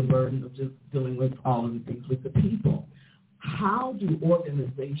of the burden of just dealing with all of the things with the people. How do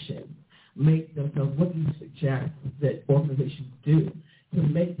organizations make themselves, what do you suggest that organizations do to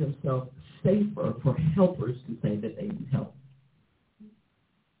make themselves safer for helpers to say that they need help?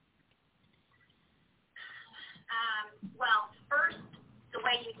 Well, first,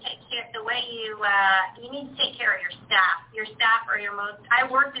 you need to take care of your staff. Your staff are your most. I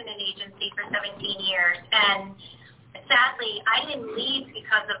worked in an agency for 17 years, and sadly, I didn't leave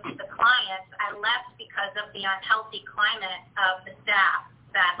because of the clients. I left because of the unhealthy climate of the staff,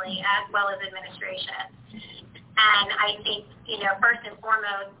 sadly, as well as administration. And I think, first and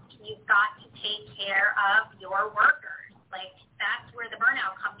foremost, you've got to take care of your workers. Like, that's where the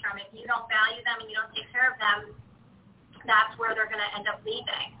burnout comes from. If you don't value them and you don't take care of them, that's where they're going to end up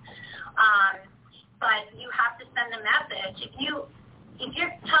leaving. But you have to send a message. If you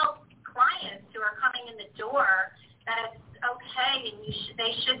tell clients who are coming in the door that it's okay and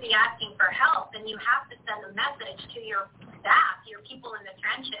they should be asking for help, then you have to send a message to your staff, your people in the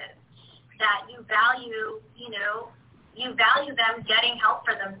trenches, that you value them getting help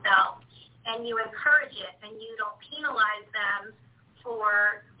for themselves, and you encourage it, and you don't penalize them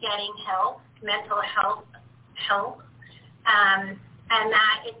for getting help, mental health help, and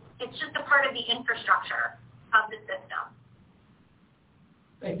that it's just a part of the infrastructure of the system.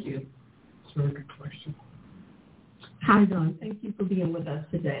 Thank you. That's a very good question. Hi, Dawn. Thank you for being with us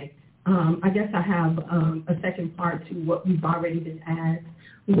today. I guess I have a second part to what we've already been asked,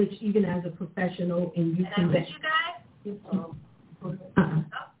 which even as a professional, and you can... Did you guys? Okay.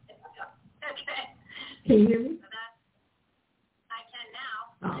 Can you hear me? I can now.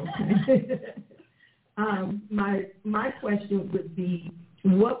 Okay. My question would be,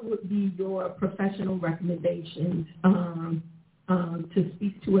 what would be your professional recommendations to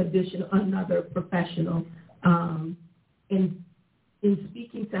speak to another professional in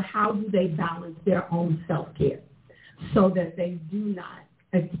speaking to how do they balance their own self-care so that they do not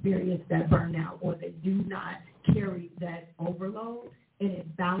experience that burnout or they do not carry that overload, and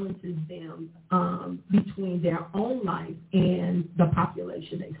it balances them between their own life and the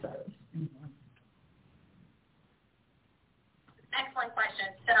population they serve? Excellent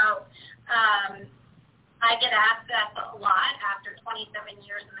question. So I get asked that a lot after 27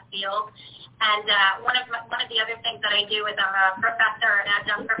 years in the field, And one of the other things that I do is I'm a professor, an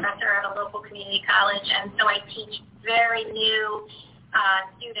adjunct professor at a local community college, and so I teach very new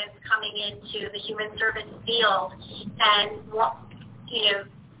students coming into the human service field. And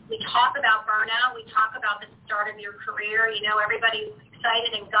we talk about burnout. We talk about the start of your career. Everybody's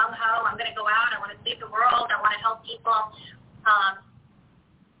excited and gung-ho. I'm going to go out. I want to save the world. I want to help people.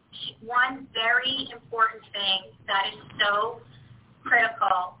 One very important thing that is so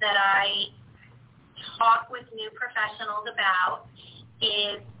critical that I talk with new professionals about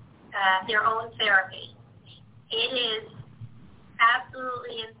is their own therapy. It is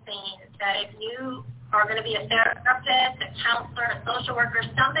absolutely insane that if you are going to be a therapist, a counselor, a social worker,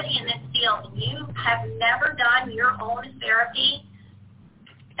 somebody in this field, you have never done your own therapy,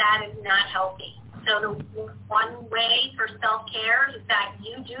 that is not healthy. So the one way for self-care is that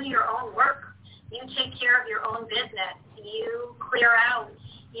you do your own work. You take care of your own business. You clear out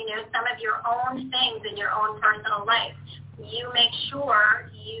some of your own things in your own personal life. You make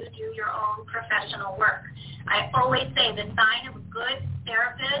sure you do your own professional work. I always say the sign of a good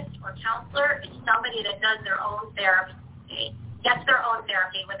therapist or counselor is somebody that does their own therapy, gets their own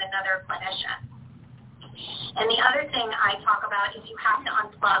therapy with another clinician. And the other thing I talk about is you have to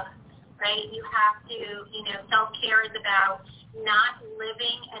unplug, right? You have to, self-care is about not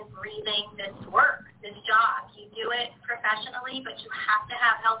living and breathing this work, this job. You do it professionally, but you have to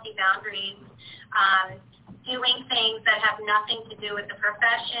have healthy boundaries, doing things that have nothing to do with the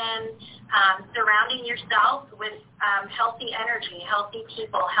profession, surrounding yourself with healthy energy, healthy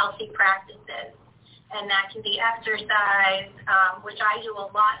people, healthy practices. And that can be exercise, which I do a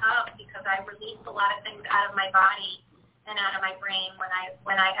lot of because I release a lot of things out of my body and out of my brain when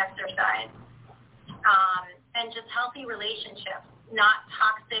I exercise. And just healthy relationships, not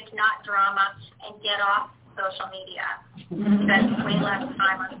toxic, not drama, and get off social media. Spend way less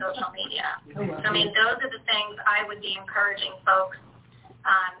time on social media. So, those are the things I would be encouraging folks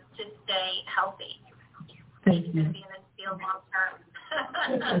to stay healthy. Thank you. To be in this field long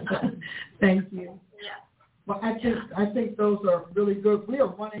term. Thank you. Yeah. Well, I think those are really good. We are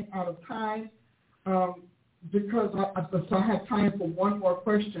running out of time because I have time for one more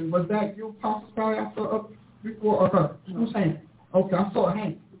question. Was that you, Pastor Sally, I saw up before, or her? Who's hand? Okay, I saw a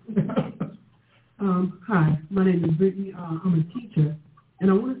hand. Hi, my name is Brittany. I'm a teacher, and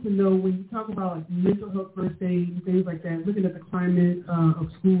I wanted to know when you talk about mental health first aid and things like that, looking at the climate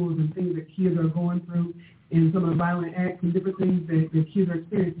of schools and things that kids are going through and some of the violent acts and different things that kids are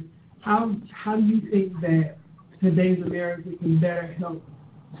experiencing, how do you think that today's America can better help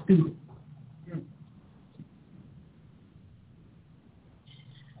students?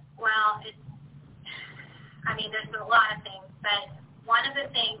 Well, there's a lot of things, but one of the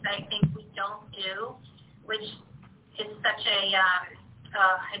things I think we don't do, which is such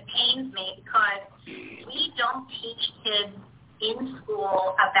it pains me because we don't teach kids in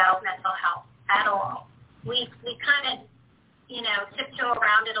school about mental health at all. We kind of, tiptoe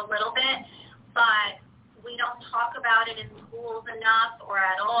around it a little bit, but we don't talk about it in schools enough or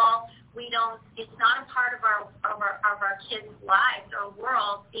at all. It's not a part of our kids' lives or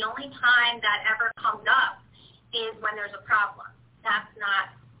world. The only time that ever comes up is when there's a problem.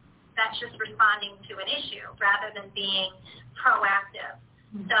 That's just responding to an issue rather than being proactive.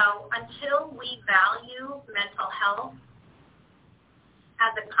 Mm-hmm. So until we value mental health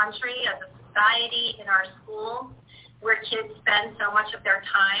as a country, as a society, in our schools, where kids spend so much of their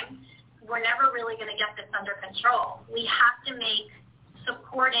time, we're never really going to get this under control. We have to make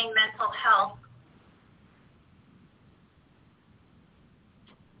supporting mental health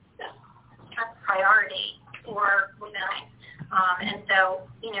a priority for women. And so,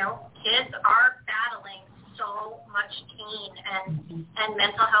 kids are battling so much pain and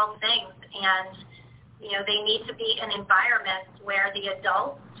mental health things. And, they need to be in environments where the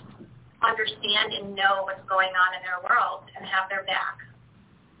adults understand and know what's going on in their world and have their back.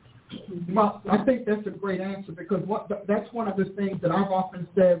 Well, I think that's a great answer because that's one of the things that I've often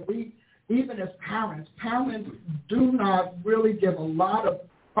said. We, even as parents do not really give a lot of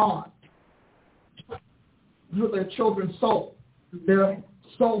thought to their children's soul, their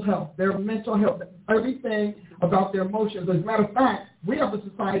soul health, their mental health, everything about their emotions. As a matter of fact, we have a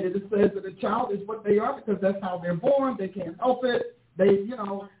society that says that a child is what they are because that's how they're born. They can't help it.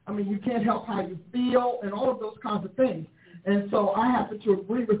 You can't help how you feel and all of those kinds of things. And so I happen to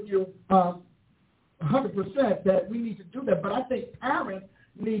agree with you 100% that we need to do that. But I think parents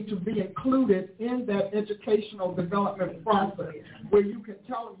need to be included in that educational development process where you can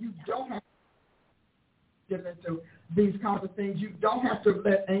tell them you don't have to get into these kinds of things. You don't have to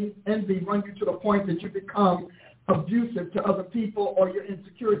let envy run you to the point that you become abusive to other people or your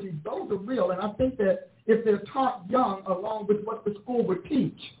insecurities, those are real. And I think that if they're taught young along with what the school would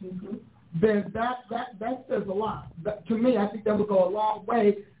teach, then that says a lot. But to me, I think that would go a long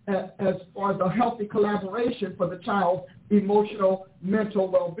way as far as a healthy collaboration for the child's emotional, mental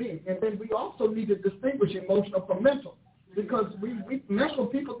well-being. And then we also need to distinguish emotional from mental, because we mental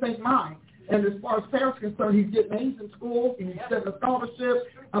people think mind. And as far as parents are concerned, he's getting A's in school, he's getting a scholarship.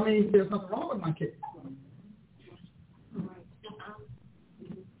 I mean, there's nothing wrong with my kid.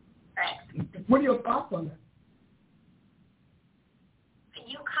 What are your thoughts on that?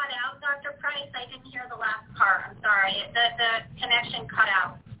 You cut out, Dr. Price. I didn't hear the last part. I'm sorry. The connection cut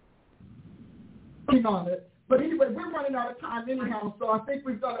out. On it. But anyway, we're running out of time anyhow, so I think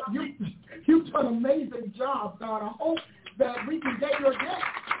we've done you've done an amazing job, Don. I hope that we can get you again.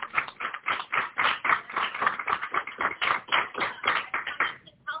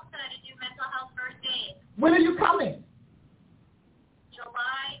 To do mental health first aid. When are you coming?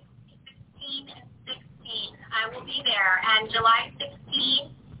 July 16 and 16. I will be there. And July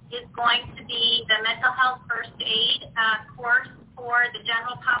 16 is going to be the mental health first aid course for the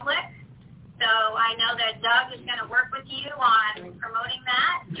general public. So I know that Doug is going to work with you on promoting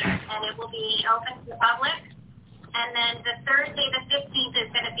that, and it will be open to the public. And then the Thursday, the 15th,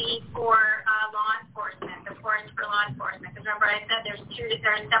 is going to be for law enforcement, the course for law enforcement. Because remember I said there's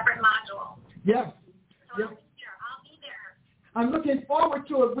separate modules. Yes. So I'll be there. I'm looking forward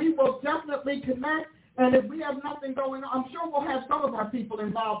to it. We will definitely connect, and if we have nothing going on, I'm sure we'll have some of our people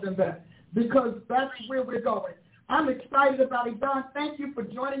involved in that, because that's where we're going. I'm excited about it. Don, thank you for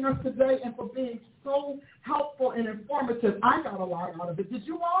joining us today and for being so helpful and informative. I got a lot out of it. Did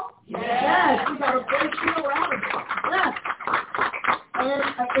you all? Yes. We got a great deal out of it. Yes.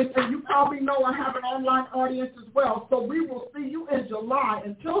 And you probably know I have an online audience as well. So we will see you in July.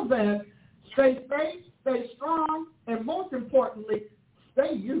 Until then, stay safe, stay strong, and most importantly,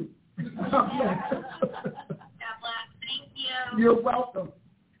 stay you. God bless. Thank you. You're welcome.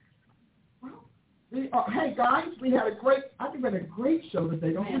 Hey guys, we had a great show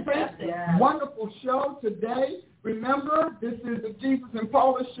today, don't you think? Yeah. Wonderful show today. Remember, this is the Jesus and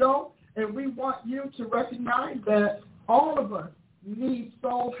Paula show, and we want you to recognize that all of us need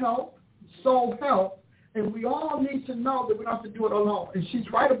soul help, and we all need to know that we don't have to do it alone. And she's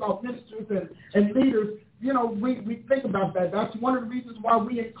right about ministers and leaders. You know, we think about that. That's one of the reasons why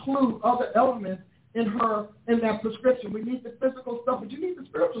we include other elements in that prescription. We need the physical stuff, but you need the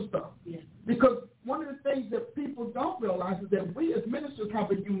spiritual stuff. Yeah. Because one of the things that people don't realize is that we as ministers have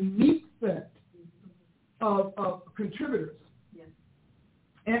a unique set of contributors. Yeah.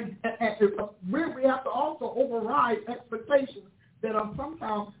 And we have to also override expectations that are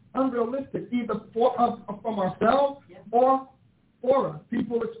sometimes unrealistic, either from ourselves or for us.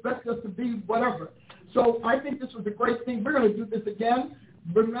 People expect us to be whatever. So I think this was a great thing. We're going to do this again.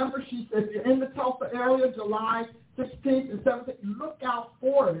 Remember, she said, if you're in the Tulsa area, July 16th and 17th, look out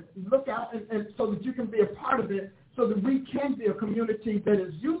for it. Look out and so that you can be a part of it, so that we can be a community that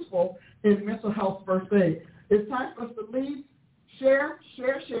is useful in mental health first aid. It's time for us to leave. Share,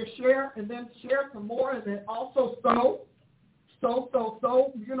 and then share some more, and then also sow,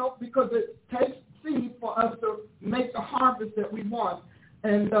 because it takes seed for us to make the harvest that we want.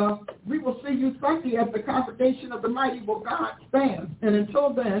 And we will see you Sunday at the congregation of the mighty will God stands. And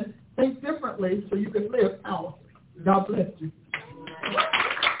until then, think differently so you can live powerfully. God bless you.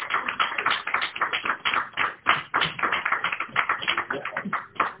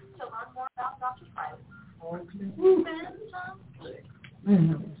 To learn more about Dr. Price. Man,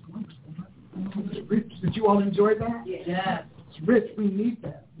 that was wonderful. Rich, did you all enjoy that? Yes. It's rich. We need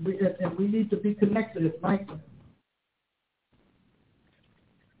that. And we need to be connected like that.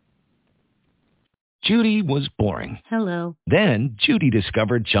 Judy was boring. Hello. Then Judy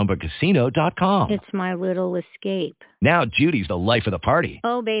discovered ChumbaCasino.com. It's my little escape. Now Judy's the life of the party.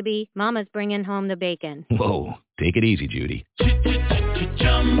 Oh, baby, mama's bringing home the bacon. Whoa, take it easy, Judy.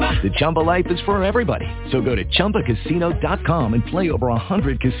 The Chumba life is for everybody. So go to ChumbaCasino.com and play over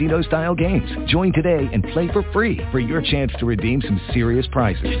 100 casino-style games. Join today and play for free for your chance to redeem some serious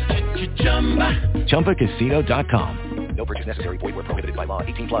prizes. ChumbaCasino.com. No purchase necessary. Void where prohibited by law.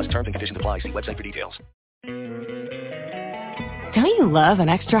 18 plus terms and conditions apply. See website for details. Don't you love an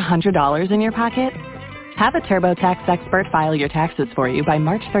extra $100 in your pocket? Have a TurboTax expert file your taxes for you by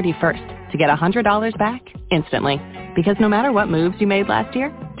March 31st to get $100 back instantly. Because no matter what moves you made last year,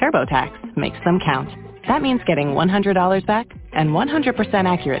 TurboTax makes them count. That means getting $100 back and 100%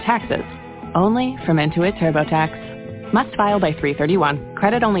 accurate taxes only from Intuit TurboTax. Must file by 3/31.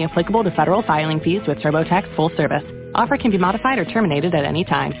 Credit only applicable to federal filing fees with TurboTax full service. Offer can be modified or terminated at any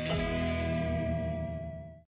time.